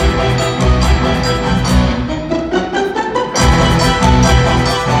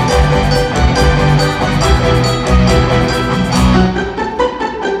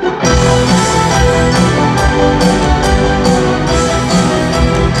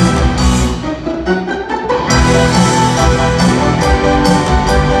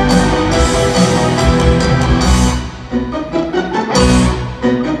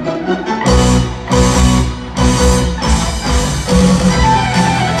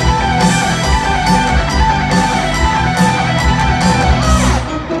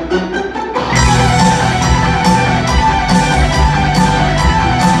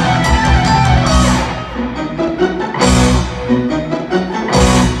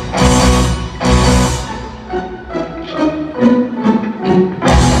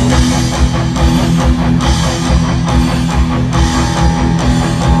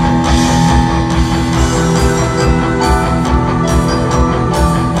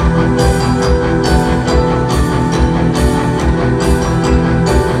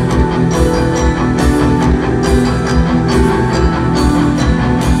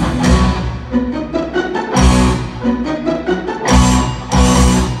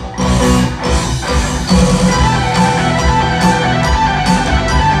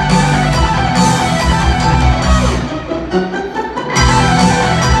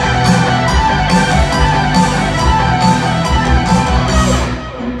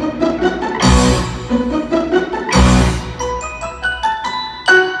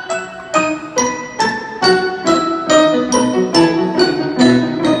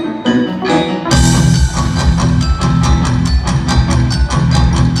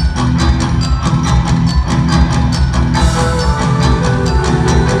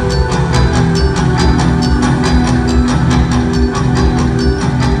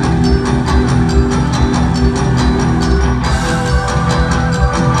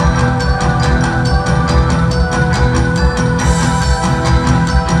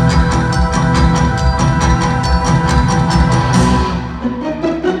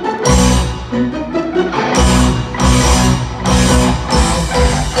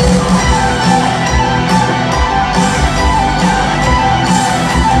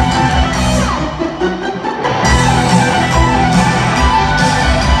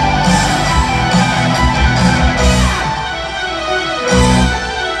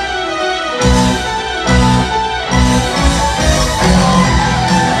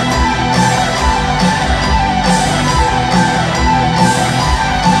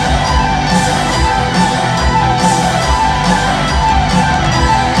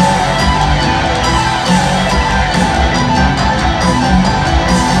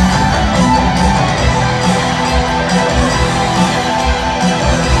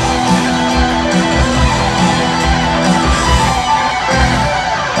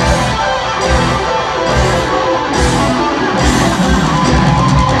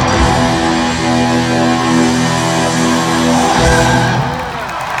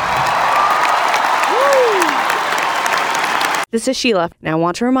 This is Sheila, and I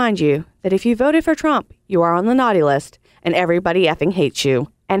want to remind you that if you voted for Trump, you are on the naughty list, and everybody effing hates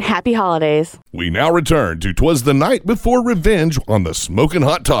you. And happy holidays. We now return to 'Twas the Night Before Revenge on the Smokin'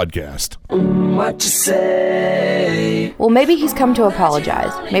 Hot Toddcast. What you say? Well, maybe he's come to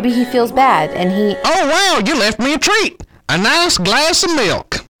apologize. Maybe he feels bad, and he... Oh, wow, you left me a treat. A nice glass of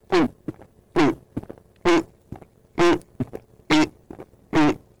milk.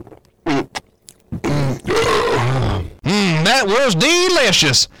 That was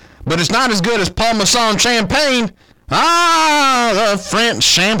delicious, but it's not as good as Parmesan champagne. Ah, the French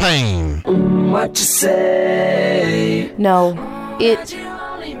champagne. What you say? No, it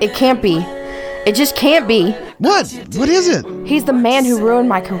can't be. It just can't be. What? What is it? He's the man who ruined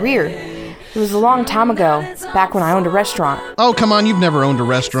my career. It was a long time ago, back when I owned a restaurant. Oh, come on, you've never owned a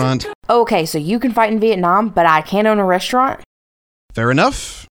restaurant. Okay, so you can fight in Vietnam, but I can't own a restaurant? Fair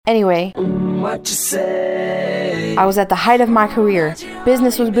enough. Anyway, what you say? I was at the height of my career.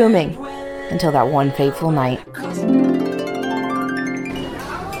 Business was booming. Until that one fateful night.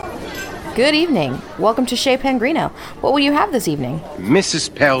 Good evening. Welcome to Chez Pangrino. What will you have this evening?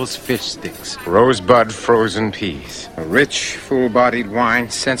 Mrs. Pell's fish sticks, rosebud frozen peas, a rich, full-bodied wine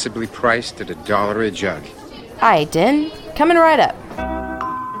sensibly priced at $1 a jug. Aye, Den. Coming right up.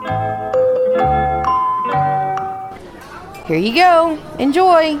 Here you go.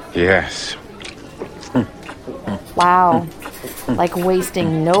 Enjoy. Yes. Wow. Like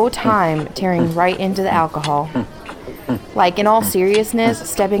wasting no time tearing right into the alcohol. Like, in all seriousness,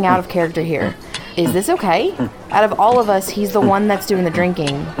 stepping out of character here. Is this okay? Out of all of us, he's the one that's doing the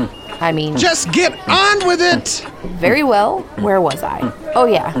drinking. I mean... Just get on with it! Very well. Where was I? Oh,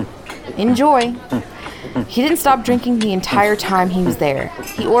 yeah. Enjoy. He didn't stop drinking the entire time he was there.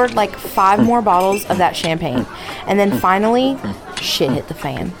 He ordered like 5 more bottles of that champagne. And then finally, shit hit the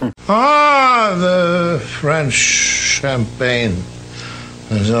fan. Ah, the French champagne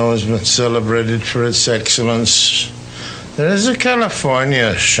has always been celebrated for its excellence. There is a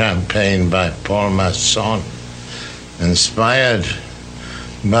California champagne by Paul Masson, inspired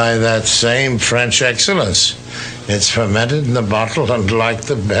by that same French excellence. It's fermented in the bottle, and like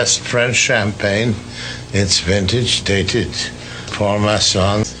the best French champagne, it's vintage dated. Paul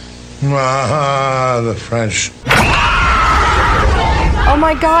Masson. Ah, the French. Oh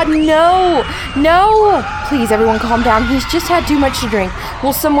my god, no! No! Please, everyone calm down. He's just had too much to drink.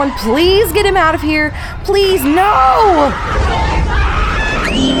 Will someone please get him out of here? Please, no!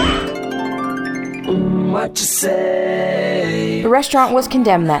 What you say? The restaurant was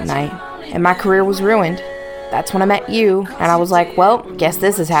condemned that night, and my career was ruined. That's when I met you, and I was like, well, guess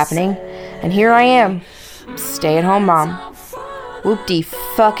this is happening. And here I am. Stay-at-home mom.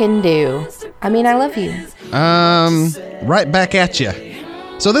 Whoop-de-fucking-do. I mean, I love you. Right back at you.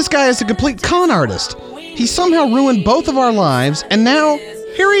 So this guy is a complete con artist. He somehow ruined both of our lives, and now,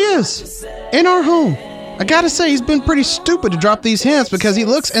 here he is, in our home. I gotta say, he's been pretty stupid to drop these hints because he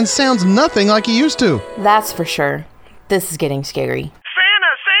looks and sounds nothing like he used to. That's for sure. This is getting scary.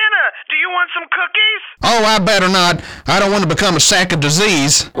 Santa, do you want some cookies? Oh, I better not. I don't want to become a sack of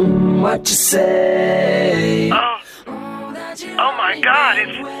disease. What you say? Oh my god,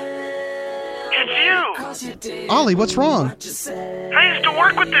 it's you. Ollie, what's wrong? I used to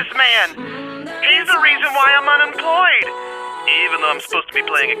work with this man. He's the reason why I'm unemployed. Even though I'm supposed to be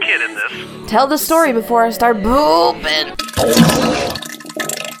playing a kid in this. Tell the story before I start booping.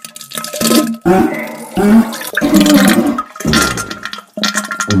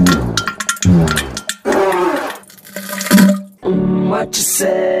 What you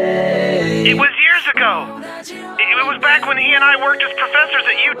say? It was years ago. It was back when he and I worked as professors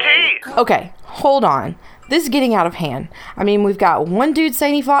at UT. Okay, hold on. This is getting out of hand. I mean, we've got one dude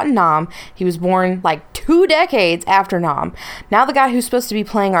saying he fought in Nam. He was born like 2 decades after Nam. Now the guy who's supposed to be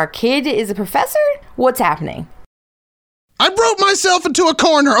playing our kid is a professor? What's happening? I wrote myself into a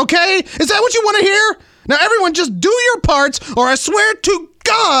corner, okay? Is that what you want to hear? Now everyone just do your parts, or I swear to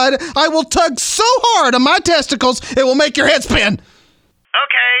God, I will tug so hard on my testicles, it will make your head spin.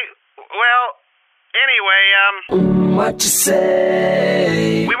 Okay, well, anyway, What you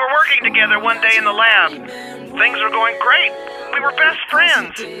say? we were working together one day in the lab. Things were going great. We were best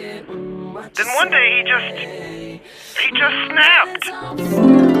friends. Then one day he just snapped.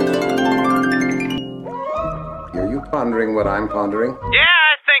 Are you pondering what I'm pondering? Yeah,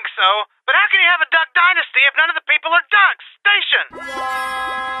 I think so. But how can you have a duck dynasty if none of the people are ducks? Station!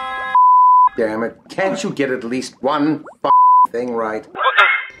 Damn it. Can't you get at least one thing right?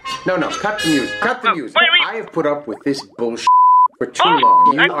 No, cut the music. Cut the music. I have put up with this bullshit for too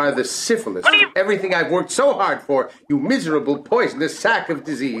long. You are the syphilis. Everything I've worked so hard for, you miserable, poisonous sack of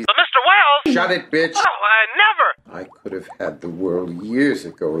disease. But Mr. Wells! Shut it, bitch. Oh, I never! I could could have had the world years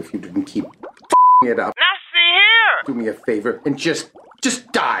ago if you didn't keep f***ing it up. Now see here! Do me a favor and just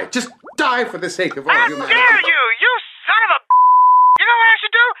die. Just die for the sake of all How humanity. dare you son of a... You know what I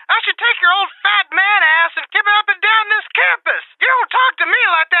should do? I should take your old fat man ass and keep it up and down this campus. You don't talk to me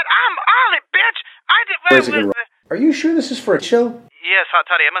like that. I'm Ollie, bitch. Are you sure this is for a show? Yes, Hot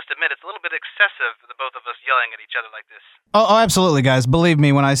Toddy, I must admit, it's a little bit excessive, the both of us yelling at each other like this. Oh, absolutely, guys. Believe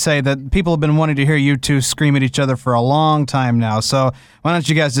me when I say that people have been wanting to hear you two scream at each other for a long time now. So why don't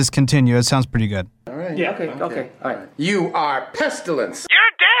you guys just continue? It sounds pretty good. All right. Yeah, okay. All right. You are pestilence.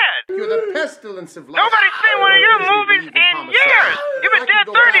 You're dead! You're the pestilence of life. Nobody's seen one of your movies in years! You've been dead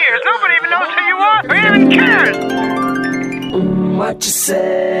 30 years! Nobody even knows who you are or even cares! What you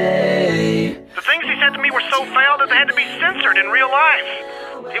say? The things he said to me were so foul that they had to be censored in real life.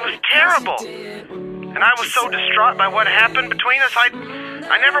 It was terrible. And I was so distraught by what happened between us,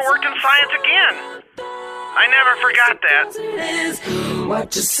 I never worked in science again. I never forgot that.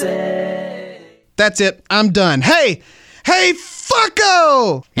 What you say? That's it. I'm done. Hey,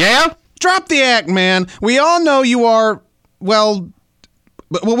 fucko! Yeah? Drop the act, man. We all know you are, well,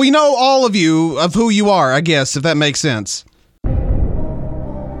 we know all of you, of who you are, I guess, if that makes sense.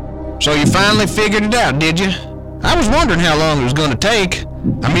 So you finally figured it out, did you? I was wondering how long it was going to take.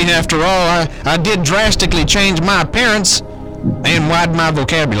 I mean, after all, I did drastically change my appearance and widen my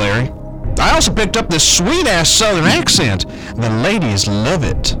vocabulary. I also picked up this sweet-ass southern accent. The ladies love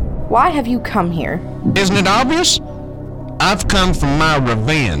it. Why have you come here? Isn't it obvious? I've come for my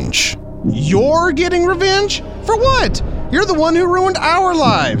revenge. You're getting revenge? For what? You're the one who ruined our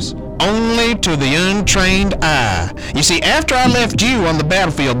lives. Only to the untrained eye. You see, after I left you on the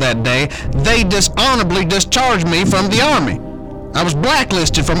battlefield that day, they dishonorably discharged me from the army. I was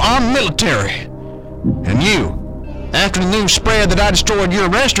blacklisted from armed military. And you, after the news spread that I destroyed your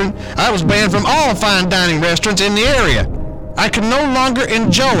restaurant, I was banned from all fine dining restaurants in the area. I could no longer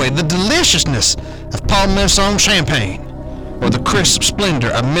enjoy the deliciousness of Paul Masson champagne or the crisp splendor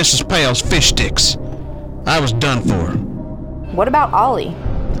of Mrs. Pale's fish sticks. I was done for. What about Ollie?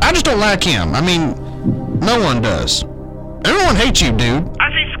 I just don't like him. I mean, no one does. Everyone hates you, dude.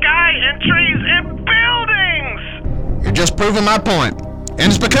 I see sky and trees and buildings! You're just proving my point. And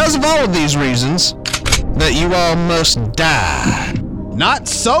it's because of all of these reasons that you all must die. Not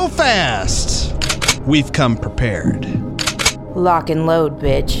so fast. We've come prepared. Lock and load,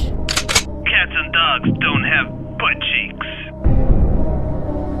 bitch. Cats and dogs don't have butt cheeks.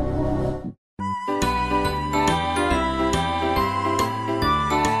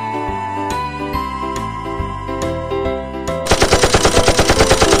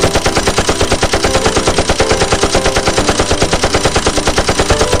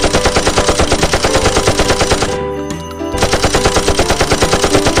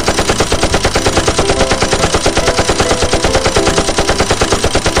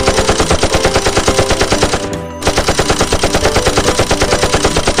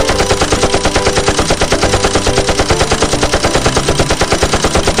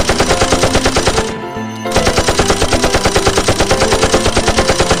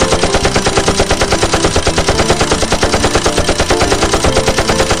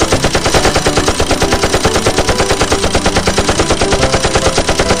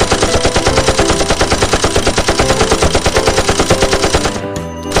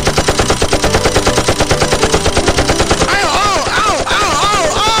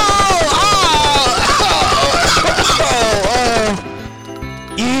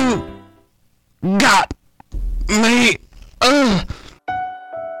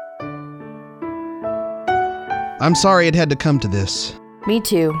 I'm sorry it had to come to this. Me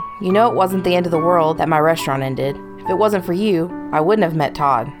too. You know it wasn't the end of the world that my restaurant ended. If it wasn't for you, I wouldn't have met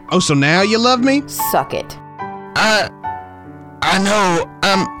Todd. Oh, so now you love me? Suck it. I know.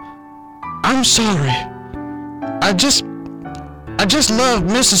 I'm sorry. I just love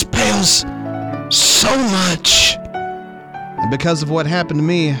Mrs. Pales so much. And because of what happened to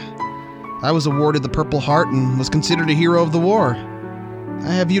me, I was awarded the Purple Heart and was considered a hero of the war.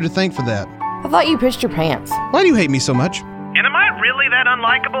 I have you to thank for that. I thought you pissed your pants. Why do you hate me so much? And am I really that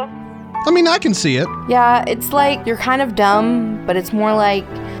unlikable? I mean, I can see it. Yeah, it's like you're kind of dumb, but it's more like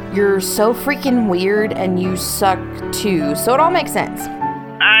you're so freaking weird and you suck too, so it all makes sense.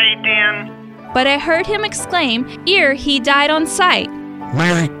 Aye, Dan. But I heard him exclaim, ere he died on sight.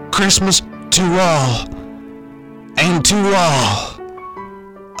 Merry Christmas to all, and to all,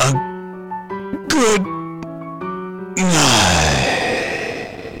 a good night.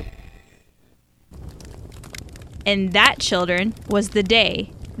 And that, children, was the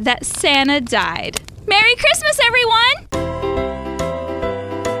day that Santa died. Merry Christmas, everyone!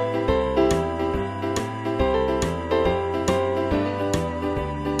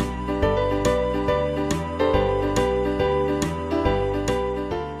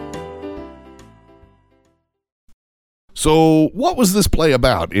 So, what was this play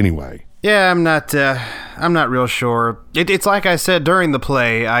about, anyway? Yeah, I'm not real sure. It's like I said during the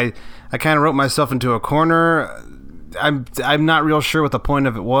play. I kind of wrote myself into a corner. I'm not real sure what the point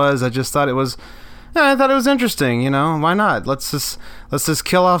of it was. I just thought it was. I thought it was interesting. Why not? Let's just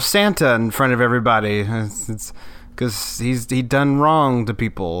kill off Santa in front of everybody. It's because he done wrong to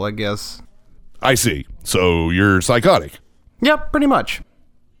people, I guess. I see. So you're psychotic. Yep, pretty much.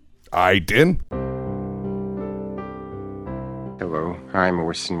 Den? Hello, I'm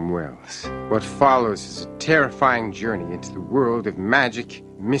Orson Welles. What follows is a terrifying journey into the world of magic,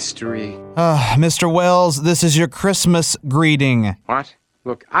 mystery. Mr. Wells, this is your Christmas greeting. What?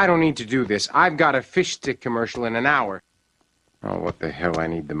 Look, I don't need to do this. I've got a fish stick commercial in an hour. Oh, what the hell, I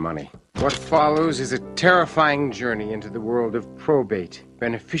need the money. What follows is a terrifying journey into the world of probate,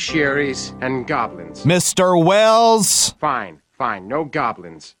 beneficiaries, and goblins. Mr. Wells! Fine, no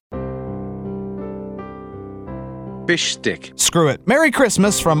goblins. Fish stick. Screw it. Merry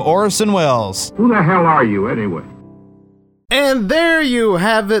Christmas from Orson Welles. Who the hell are you, anyway? And there you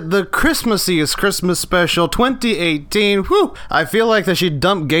have it, the Christmasiest Christmas Special 2018. Whew! I feel like they should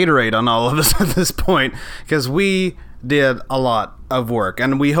dump Gatorade on all of us at this point, because we did a lot of work,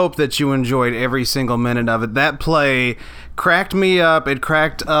 and we hope that you enjoyed every single minute of it. That play cracked me up. It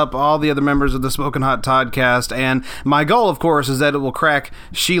cracked up all the other members of the Smokin' Hot Toddcast, and my goal, of course, is that it will crack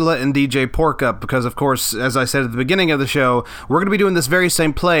Sheila and DJ Pork up, because, of course, as I said at the beginning of the show, we're going to be doing this very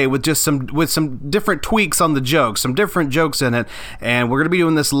same play with just some different tweaks on the jokes, some different jokes in it, and we're going to be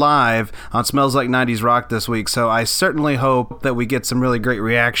doing this live on Smells Like 90s Rock this week, so I certainly hope that we get some really great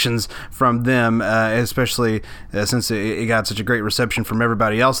reactions from them, especially since it got such a great reception from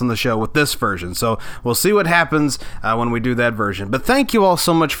everybody else on the show with this version. So we'll see what happens when we do that version. But thank you all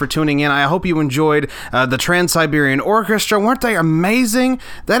so much for tuning in. I hope you enjoyed the Trans Siberian Orchestra. Weren't they amazing?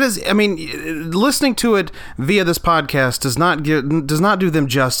 That is, listening to it via this podcast does not do them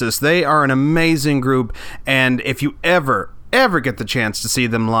justice. They are an amazing group, and if you ever get the chance to see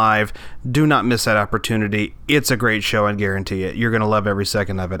them live, do not miss that opportunity. It's a great show, I guarantee it. You're going to love every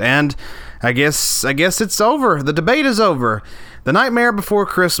second of it. And I guess it's over. The debate is over. The Nightmare Before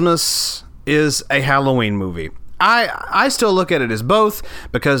Christmas is a Halloween movie. I still look at it as both,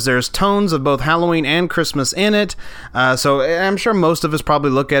 because there's tones of both Halloween and Christmas in it. So I'm sure most of us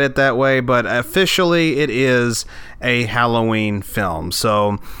probably look at it that way, but officially it is a Halloween film.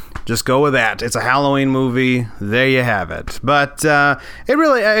 So just go with that. It's a Halloween movie. There you have it. But but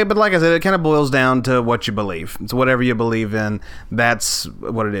like I said, it kind of boils down to what you believe. It's whatever you believe in. That's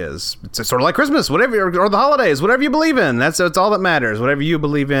what it is. It's sort of like Christmas, whatever, or the holidays, whatever you believe in. That's all that matters. Whatever you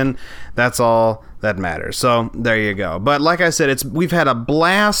believe in, that's all that matters. So there you go. But like I said, we've had a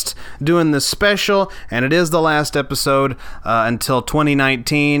blast doing this special, and it is the last episode until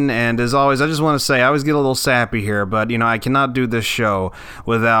 2019. And as always, I just want to say, I always get a little sappy here, but I cannot do this show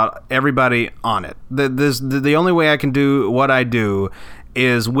without everybody on it. The only way I can do what I do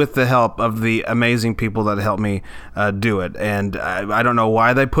is with the help of the amazing people that help me do it, and I don't know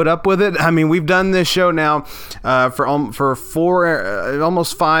why they put up with it. We've done this show now for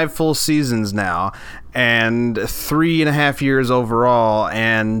almost 5 full seasons now, and 3.5 years overall,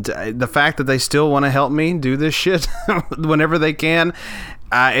 and the fact that they still want to help me do this shit whenever they can,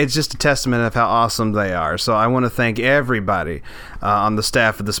 it's just a testament of how awesome they are. So I want to thank everybody on the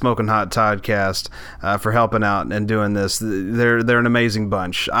staff of the Smokin' Hot Toddcast for helping out and doing this. They're an amazing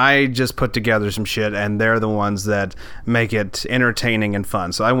bunch. I just put together some shit, and they're the ones that make it entertaining and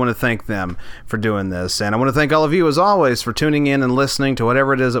fun. So I want to thank them for doing this. And I want to thank all of you, as always, for tuning in and listening to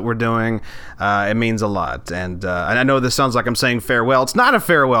whatever it is that we're doing. It means a lot. And I know this sounds like I'm saying farewell. It's not a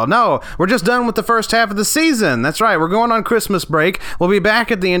farewell. No, we're just done with the first half of the season. That's right. We're going on Christmas break. We'll be back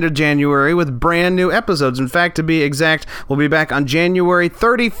at the end of January with brand new episodes. In fact, to be exact, we'll be back on January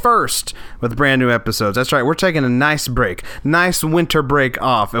 31st with brand new episodes. That's right, we're taking a nice break, nice winter break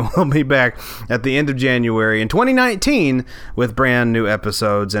off, and we'll be back at the end of January in 2019 with brand new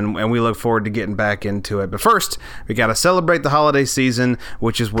episodes, and we look forward to getting back into it. But first, we got to celebrate the holiday season,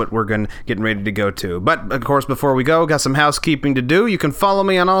 which is what we're getting ready to go to. But, of course, before we go, got some housekeeping to do. You can follow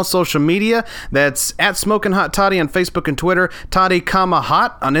me on all social media. That's at Smokin' Hot Toddy on Facebook and Twitter, Toddy,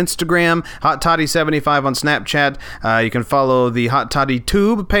 Hot on Instagram, Hot Toddy75 on Snapchat. You can follow the the Hot Toddy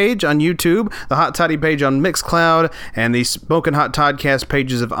Tube page on YouTube, the Hot Toddy page on Mixcloud, and the Smokin' Hot Toddcast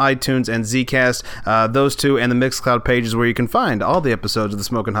pages of iTunes and Zcast. Those two and the Mixcloud pages where you can find all the episodes of the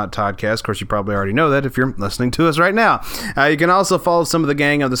Smokin' Hot Toddcast. Of course, you probably already know that if you're listening to us right now. You can also follow some of the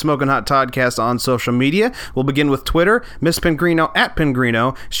gang of the Smokin' Hot Toddcast on social media. We'll begin with Twitter, Miss Pingrino at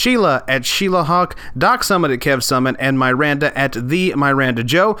Pingrino, Sheila at Sheila Hawk, Doc Summit at Kev Summit, and Miranda at the Miranda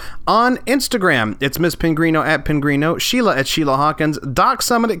Joe. On Instagram, it's Miss Pingrino at Pingrino, Sheila at Sheila Hawkins, Doc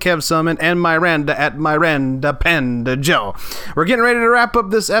Summit at Kev Summit, and Miranda at Miranda Panda Joe. We're getting ready to wrap up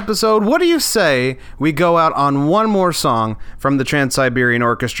this episode. What do you say we go out on one more song from the Trans Siberian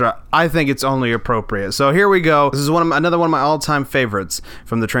Orchestra? I think it's only appropriate. So here we go. This is another one of my all-time favorites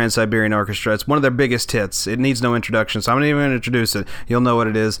from the Trans Siberian Orchestra. It's one of their biggest hits. It needs no introduction, so I'm not even going to introduce it. You'll know what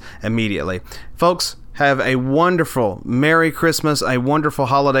it is immediately. Folks, have a wonderful Merry Christmas, a wonderful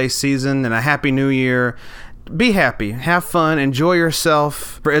holiday season, and a Happy New Year. Be happy, have fun, enjoy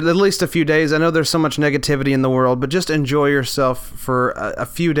yourself for at least a few days. I know there's so much negativity in the world, but just enjoy yourself for a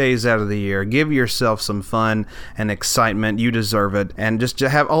few days out of the year. Give yourself some fun and excitement. You deserve it. And just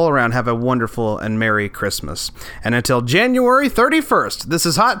have all around, have a wonderful and Merry Christmas. And until January 31st, this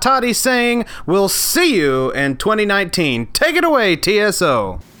is Hot Toddy saying we'll see you in 2019. Take it away,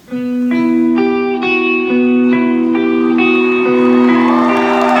 TSO.